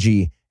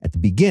genealogy at the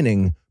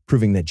beginning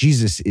proving that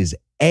Jesus is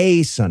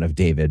a son of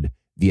David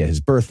via his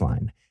birth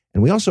line.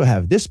 And we also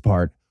have this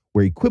part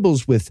where he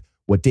quibbles with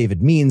what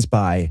David means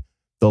by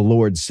the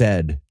Lord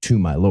said to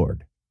my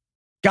Lord.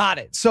 Got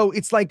it. So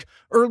it's like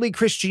early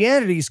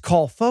Christianity's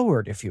call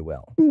forward, if you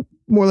will.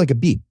 More like a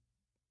beep.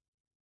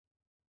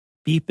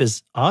 Beep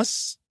is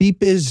us?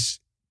 Beep is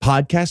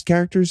podcast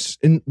characters.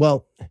 And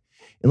well,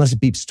 unless it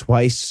beeps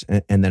twice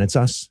and then it's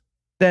us.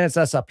 Then it's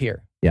us up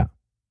here. Yeah.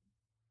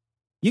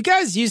 You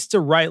guys used to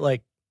write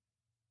like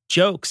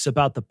jokes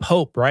about the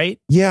Pope, right?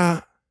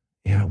 Yeah,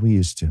 we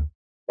used to.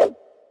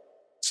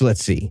 So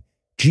let's see.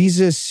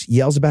 Jesus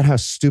yells about how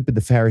stupid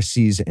the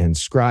Pharisees and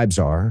scribes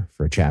are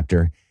for a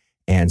chapter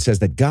and says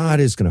that God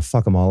is going to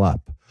fuck them all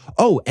up.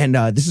 Oh, and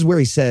this is where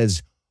he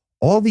says,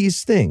 all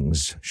these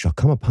things shall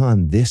come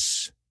upon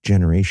this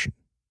generation.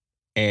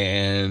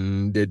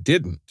 And it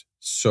didn't.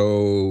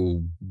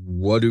 So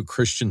what do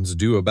Christians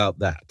do about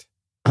that?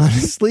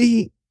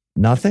 Honestly,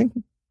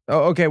 nothing.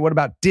 Oh, okay. What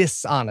about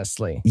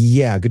dishonestly?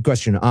 Yeah, good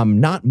question.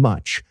 Not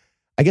much.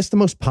 I guess the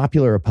most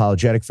popular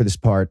apologetic for this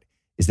part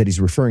is that he's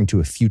referring to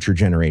a future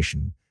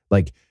generation.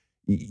 Like,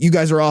 you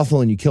guys are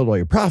awful and you killed all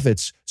your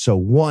prophets, so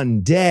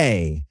one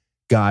day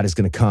God is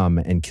going to come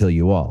and kill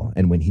you all.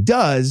 And when he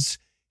does,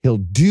 he'll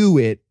do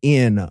it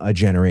in a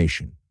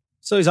generation.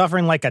 So he's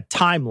offering like a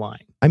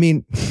timeline. I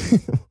mean,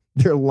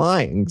 they're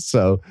lying,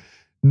 so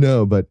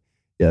no, but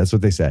yeah, that's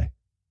what they say.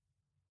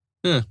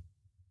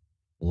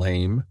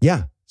 Lame.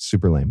 Yeah,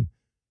 super lame.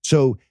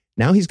 So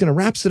now he's going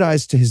to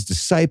rhapsodize to his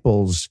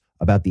disciples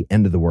about the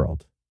end of the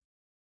world.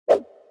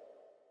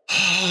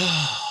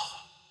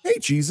 Hey,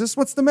 Jesus,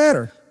 what's the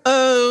matter?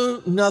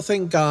 Oh,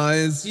 nothing,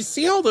 guys. You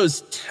see all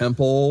those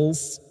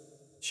temples?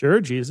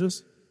 Sure,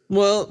 Jesus.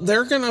 Well,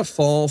 they're going to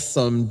fall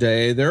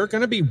someday. There are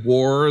going to be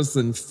wars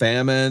and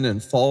famine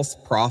and false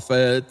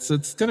prophets.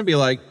 It's going to be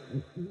like,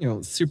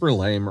 super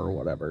lame or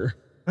whatever.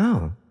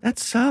 Oh, that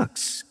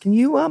sucks. Can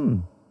you,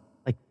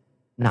 like,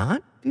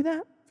 not do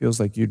that? Feels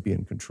like you'd be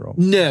in control.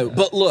 No,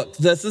 but look,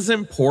 this is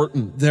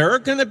important. There are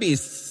going to be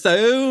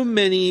so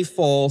many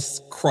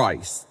false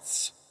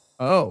Christs.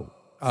 Oh,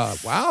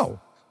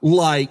 wow.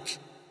 Like,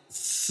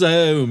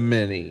 so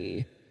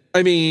many.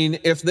 I mean,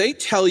 if they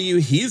tell you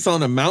he's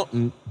on a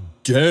mountain,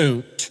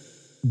 don't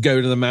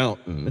go to the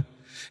mountain.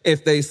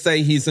 If they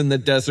say he's in the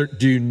desert,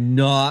 do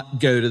not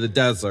go to the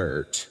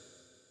desert.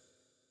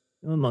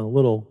 I'm a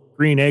little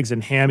green eggs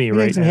and hammy right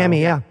now. Eggs and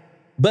hammy, yeah.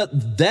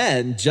 But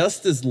then,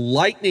 just as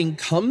lightning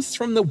comes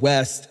from the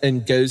west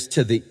and goes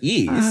to the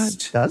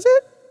east, Does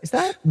it? Is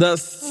that? the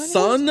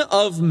Son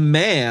of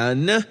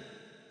Man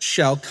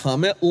shall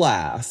come at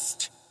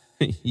last.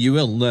 You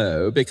will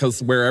know,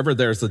 because wherever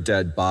there's a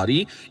dead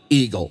body,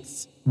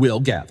 eagles will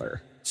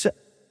gather.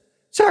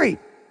 Sorry,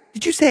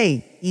 did you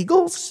say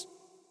eagles?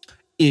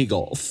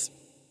 Eagles.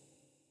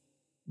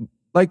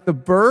 Like the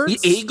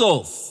birds?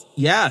 Eagles,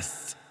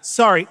 yes.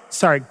 Sorry.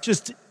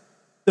 Just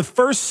the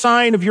first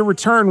sign of your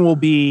return will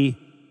be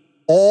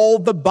all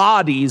the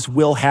bodies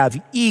will have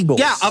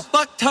eagles. Yeah, a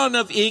fuck ton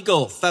of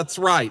eagles. That's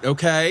right,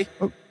 okay?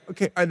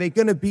 Okay, are they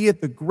going to be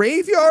at the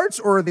graveyards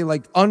or are they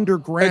like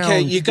underground?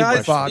 Okay, you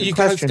guys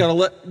Question. gotta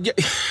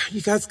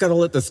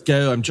let this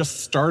go. I'm just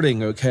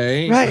starting,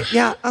 okay? Right,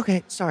 yeah,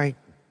 okay, sorry.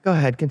 Go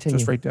ahead, continue.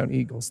 Just write down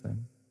eagles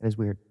then. That is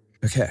weird.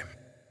 Okay.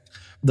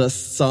 The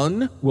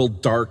sun will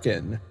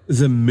darken,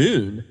 the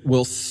moon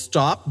will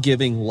stop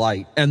giving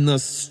light, and the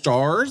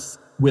stars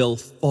will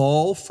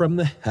fall from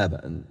the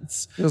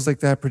heavens. Feels like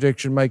that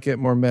prediction might get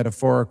more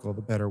metaphorical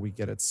the better we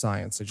get at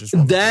science. I just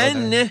want to throw that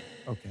in.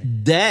 Okay.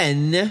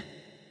 Then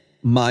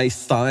my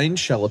sign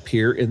shall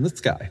appear in the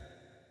sky.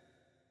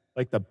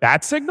 Like the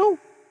bat signal?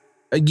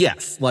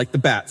 Yes, like the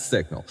bat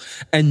signal.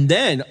 And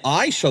then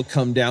I shall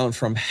come down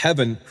from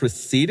heaven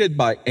preceded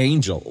by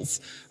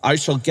angels. I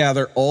shall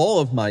gather all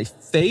of my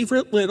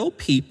favorite little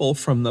people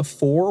from the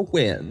four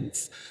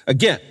winds.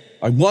 Again,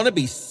 I want to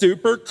be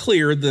super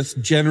clear. This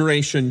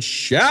generation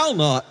shall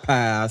not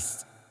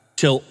pass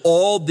till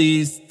all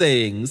these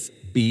things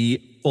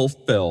be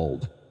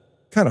fulfilled.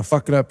 Kind of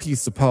fucking up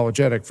Keith's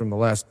apologetic from the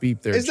last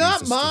beep there. It's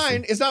not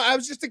mine. It's not. I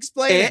was just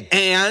explaining.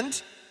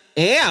 And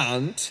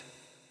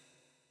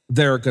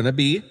there are going to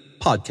be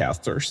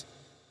podcasters.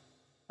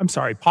 I'm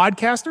sorry,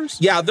 podcasters?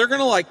 Yeah, they're going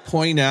to like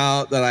point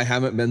out that I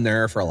haven't been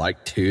there for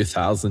like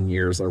 2,000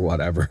 years or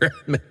whatever.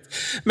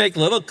 Make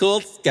little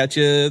cool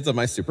sketches of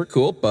my super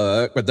cool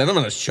book, but then I'm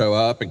going to show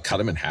up and cut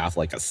them in half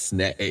like a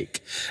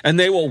snake. And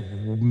they will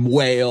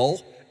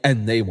wail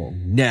and they will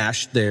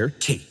gnash their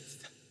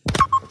teeth.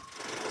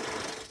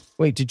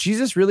 Wait, did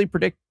Jesus really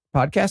predict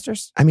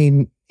podcasters? I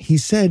mean, he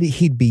said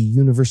he'd be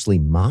universally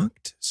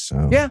mocked,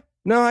 so... Yeah,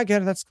 no, I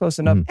get it. That's close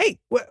enough. Hey,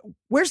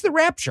 where's the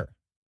rapture?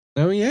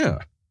 Oh, yeah.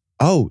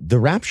 Oh, the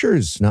rapture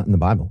is not in the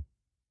Bible.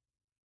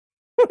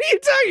 What are you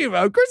talking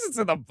about? Of course it's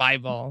in the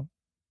Bible.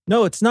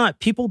 No, it's not.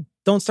 People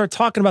don't start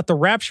talking about the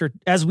rapture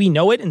as we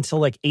know it until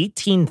like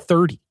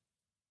 1830.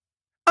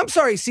 I'm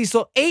sorry,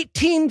 Cecil,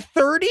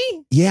 1830?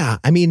 Yeah,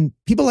 I mean,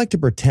 people like to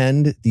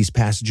pretend these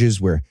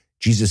passages where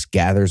Jesus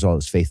gathers all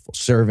his faithful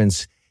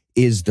servants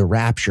is the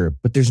rapture,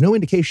 but there's no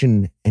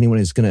indication anyone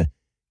is going to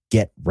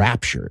get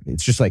raptured.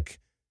 It's just like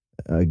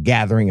a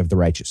gathering of the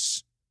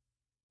righteous.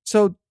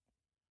 So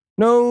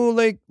no,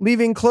 like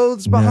leaving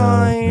clothes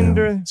behind?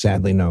 No. Or...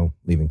 Sadly, no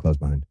leaving clothes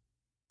behind.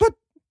 But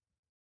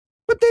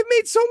they've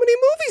made so many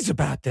movies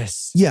about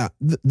this. Yeah,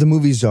 the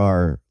movies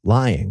are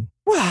lying.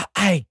 Well,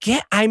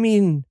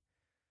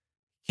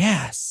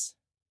 yes.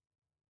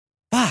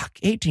 Fuck,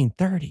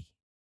 1830.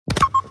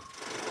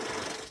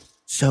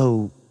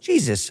 So,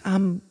 Jesus,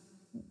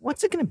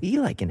 what's it going to be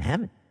like in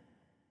heaven?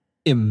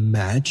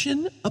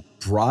 Imagine a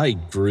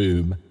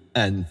bridegroom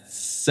and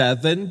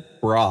 7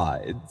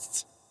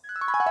 brides.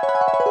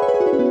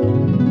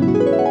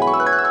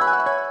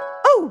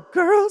 Oh,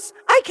 girls,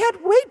 I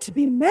can't wait to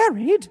be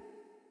married.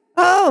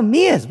 Oh,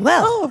 me as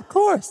well. Oh, of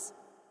course.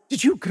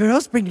 Did you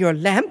girls bring your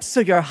lamps so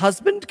your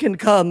husband can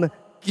come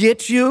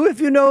get you, if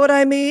you know what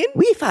I mean?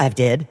 We 5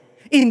 did.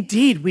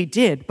 Indeed, we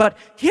did, but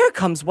here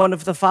comes one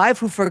of the 5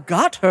 who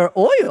forgot her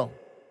oil.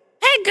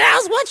 Hey,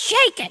 girls, what's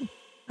shaking?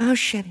 Oh,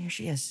 shit, here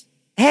she is.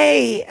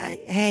 Hey,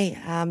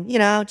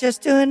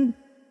 just doing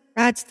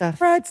bride stuff.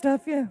 Fried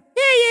stuff, yeah.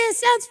 Yeah,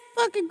 sounds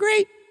fucking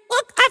great.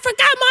 Look, I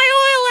forgot my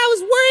oil. I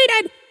was worried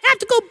I'd have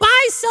to go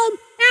buy some,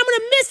 and I'm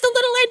gonna miss the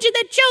little engine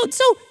that showed.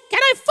 So, can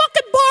I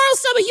fucking borrow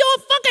some of your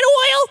fucking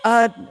oil?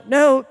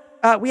 No,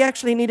 we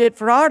actually need it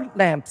for our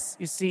lamps,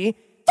 you see.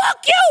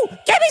 Fuck you!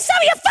 Give me some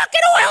of your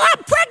fucking oil!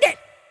 I'm pregnant!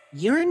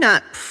 You're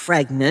not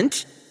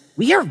pregnant.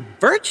 We are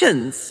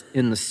virgins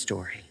in the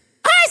story.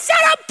 I said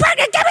I'm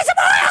pregnant! Give me some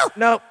oil!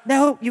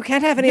 No, you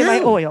can't have any of my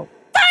oil.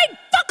 Fine!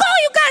 Fuck all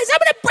you guys! I'm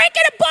gonna break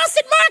into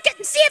Boston Market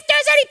and see if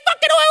there's any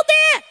fucking oil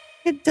there!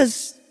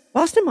 Does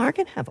Boston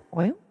Market have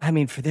oil? I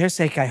mean, for their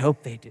sake, I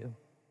hope they do.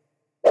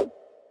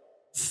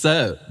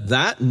 So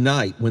that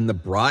night, when the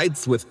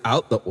brides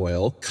without the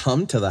oil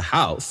come to the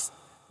house,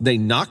 they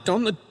knocked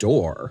on the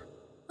door.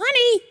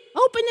 Honey,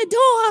 open the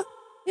door.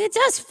 It's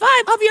us 5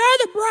 of your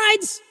other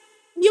brides.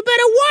 You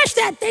better wash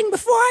that thing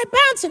before I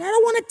bounce it. I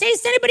don't want to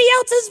taste anybody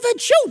else's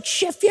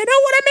vachooch, if you know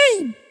what I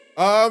mean.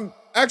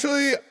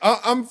 Actually,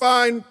 I'm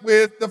fine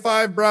with the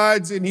 5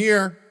 brides in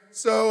here.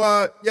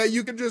 So, yeah,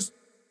 you can just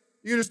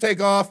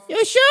take off.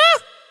 You sure?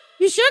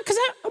 You sure? Because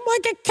I'm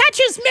like a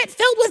catcher's mitt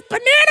filled with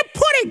banana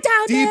pudding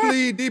down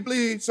there.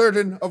 Deeply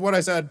certain of what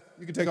I said.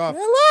 You can take off.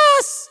 You're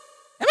lost.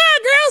 Come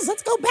on, girls.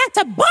 Let's go back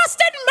to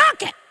Boston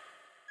Market.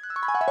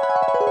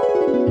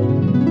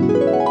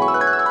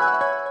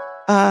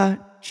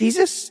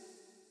 Jesus?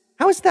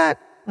 How is that,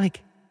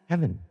 like,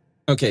 heaven?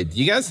 Okay, do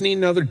you guys need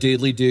another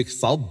doodly-doo?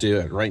 Because I'll do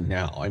it right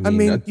now. I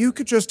mean, you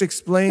could just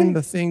explain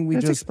the thing we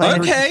just...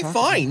 Okay,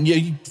 fine.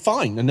 Yeah,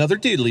 fine. Another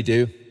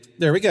doodly-doo.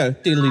 There we go.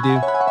 Doodly-doo.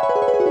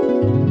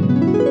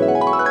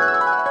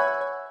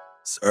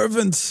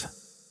 Servants,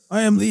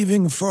 I am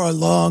leaving for a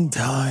long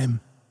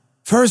time.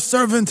 First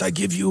servant, I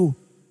give you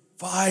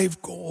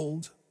 5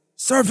 gold.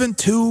 Servant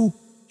 2,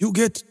 you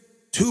get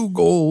 2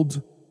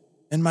 gold.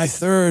 And my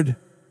third,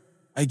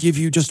 I give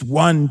you just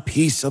 1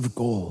 piece of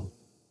gold.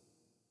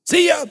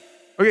 See ya!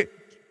 Okay,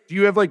 do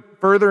you have, like,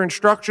 further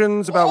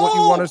instructions about what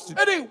you want us to...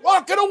 Eddie,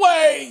 walking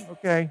away!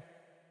 Okay.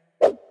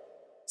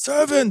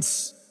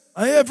 Servants,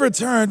 I have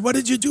returned. What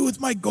did you do with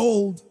my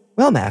gold?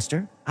 Well,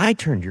 master, I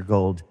turned your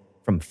gold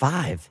from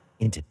 5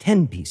 into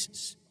 10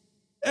 pieces.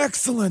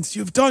 Excellent.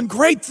 You've done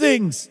great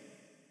things.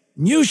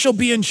 You shall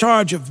be in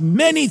charge of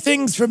many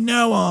things from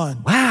now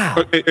on.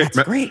 Wow,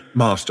 that's great.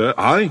 Master,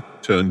 I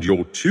turned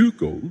your 2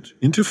 gold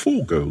into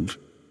 4 gold.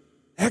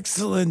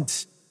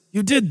 Excellent.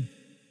 You did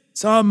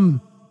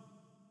some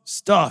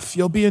stuff.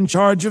 You'll be in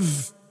charge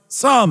of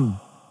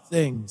some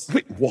things.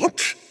 Wait,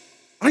 what?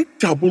 I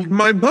doubled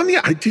my money.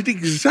 I did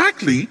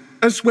exactly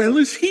as well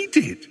as he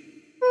did.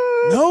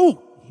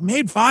 No, he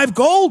made 5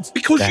 gold.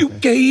 Because you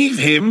gave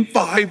him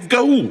 5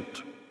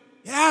 gold.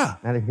 Yeah.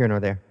 Neither here nor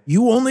there.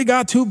 You only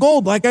got 2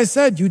 gold. Like I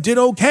said, you did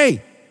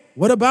okay.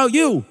 What about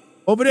you?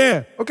 Over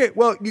there. Okay,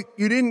 well,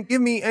 you didn't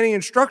give me any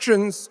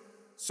instructions,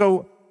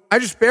 so I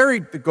just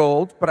buried the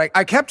gold, but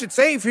I kept it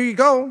safe. Here you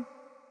go.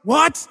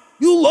 What?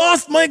 You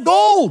lost my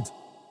gold.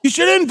 You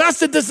should have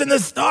invested this in the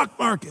stock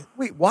market.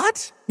 Wait,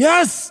 what?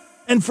 Yes.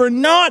 And for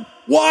not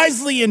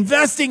wisely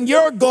investing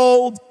your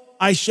gold,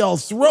 I shall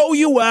throw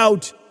you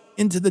out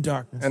into the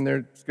darkness. And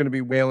there's going to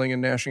be wailing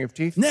and gnashing of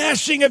teeth?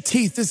 Gnashing of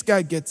teeth. This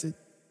guy gets it.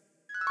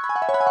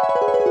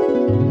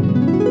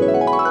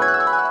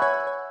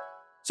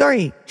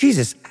 Sorry,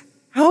 Jesus,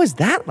 how is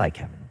that like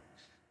heaven?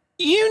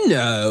 You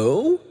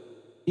know,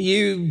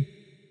 you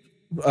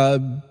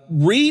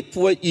reap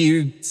what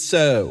you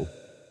sow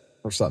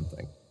or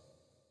something.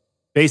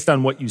 Based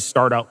on what you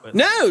start out with.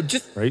 No,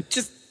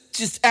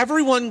 just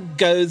everyone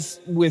goes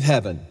with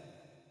heaven.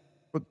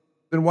 But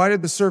then why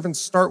did the servants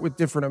start with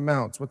different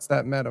amounts? What's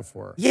that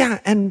metaphor? Yeah,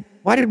 and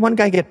why did one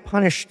guy get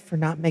punished for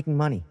not making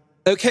money?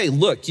 Okay,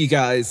 look, you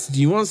guys,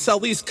 do you want to sell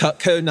these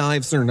Cutco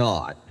knives or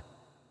not?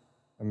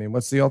 I mean,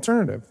 what's the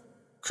alternative?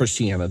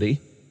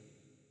 Christianity.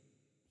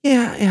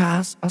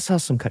 Yeah, I'll sell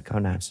some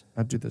Cutco knives.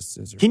 I'll do the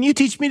scissors. Can you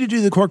teach me to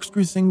do the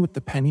corkscrew thing with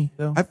the penny,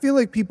 though? I feel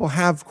like people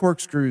have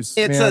corkscrews.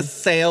 It's a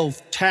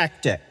sales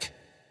tactic.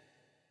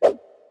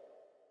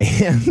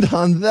 And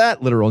on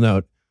that literal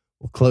note,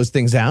 we'll close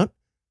things out,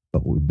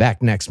 but we'll be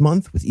back next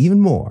month with even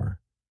more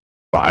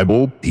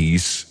Bible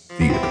Peace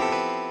Theater.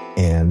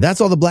 And that's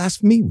all the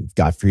blasphemy we've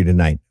got for you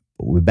tonight.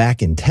 But we'll be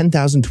back in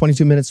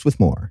 10,022 minutes with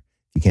more.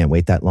 If you can't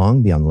wait that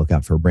long, be on the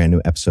lookout for a brand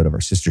new episode of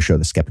our sister show,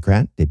 The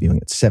Skepticrat,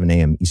 debuting at 7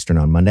 a.m. Eastern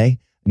on Monday.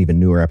 An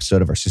even newer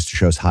episode of our sister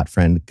show's hot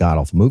friend,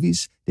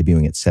 GodAwfulMovies,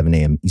 debuting at 7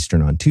 a.m.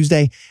 Eastern on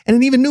Tuesday. And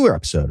an even newer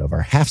episode of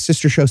our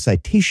half-sister show,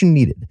 Citation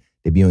Needed,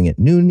 debuting at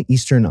noon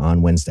Eastern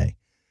on Wednesday.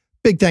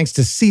 Big thanks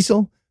to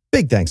Cecil.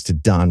 Big thanks to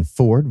Don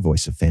Ford,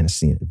 voice of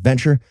Fantasy and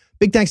Adventure.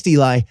 Big thanks to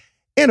Eli.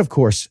 And, of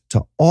course,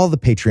 to all the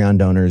Patreon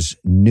donors,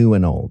 new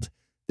and old.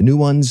 The new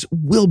ones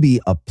will be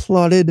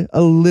applauded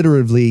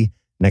alliteratively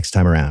next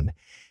time around.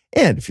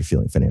 And if you're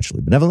feeling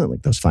financially benevolent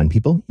like those fine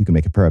people, you can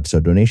make a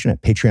per-episode donation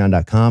at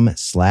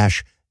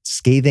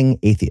patreon.com/Scathing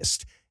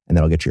Atheist. And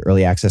that'll get you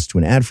early access to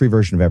an ad-free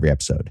version of every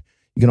episode.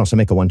 You can also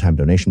make a one-time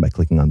donation by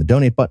clicking on the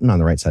donate button on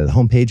the right side of the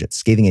homepage at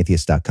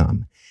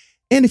ScathingAtheist.com.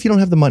 And if you don't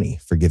have the money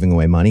for giving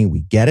away money,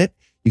 we get it.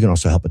 You can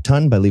also help a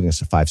ton by leaving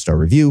us a 5-star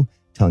review,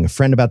 telling a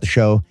friend about the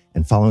show,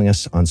 and following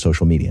us on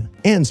social media.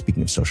 And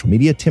speaking of social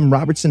media, Tim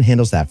Robertson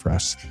handles that for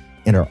us.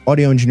 And our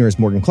audio engineer is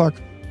Morgan Clark,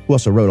 who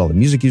also wrote all the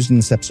music used in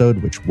this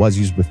episode, which was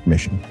used with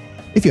permission.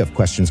 If you have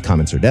questions,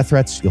 comments, or death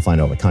threats, you'll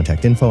find all the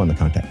contact info on the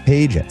contact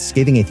page at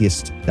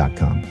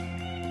scathingatheist.com.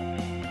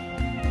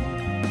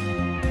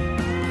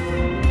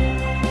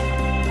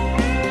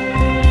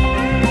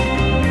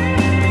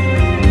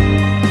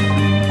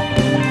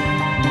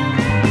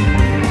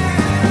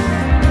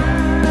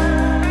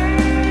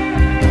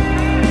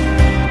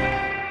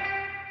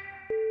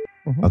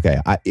 Okay,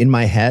 in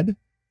my head,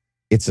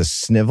 it's a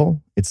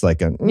snivel. It's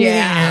like a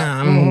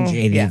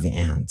J.D.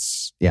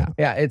 Vance. Yeah,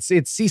 it's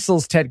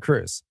Cecil's Ted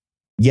Cruz.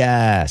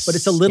 Yes, but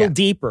it's a little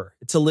deeper.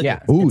 It's a little.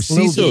 Yeah. Ooh,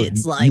 Cecil,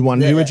 like you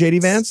want to do a J.D.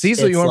 Vance?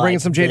 Cecil, you want to bring in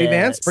like some J.D.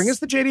 Vance? this. Bring us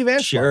the J.D.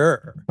 Vance.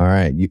 Sure. All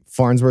right,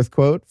 Farnsworth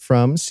quote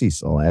from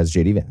Cecil as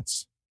J.D.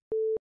 Vance.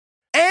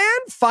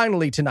 And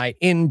finally tonight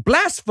in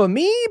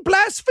blasphemy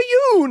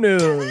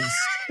news.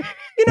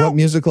 What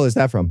musical is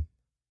that from?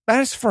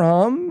 That's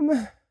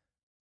from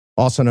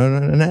Also known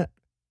on Annette?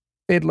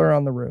 Fiddler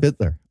on the Roof.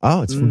 Fiddler.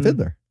 Oh, it's from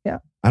Fiddler. Yeah.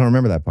 I don't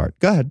remember that part.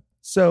 Go ahead.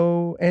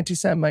 So,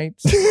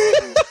 anti-Semites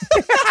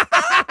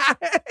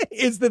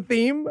is the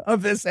theme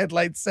of this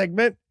Headlights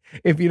segment,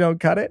 if you don't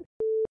cut it.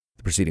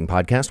 The preceding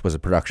podcast was a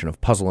production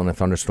of Puzzle in a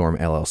Thunderstorm,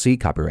 LLC,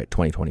 copyright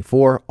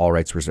 2024, all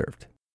rights reserved.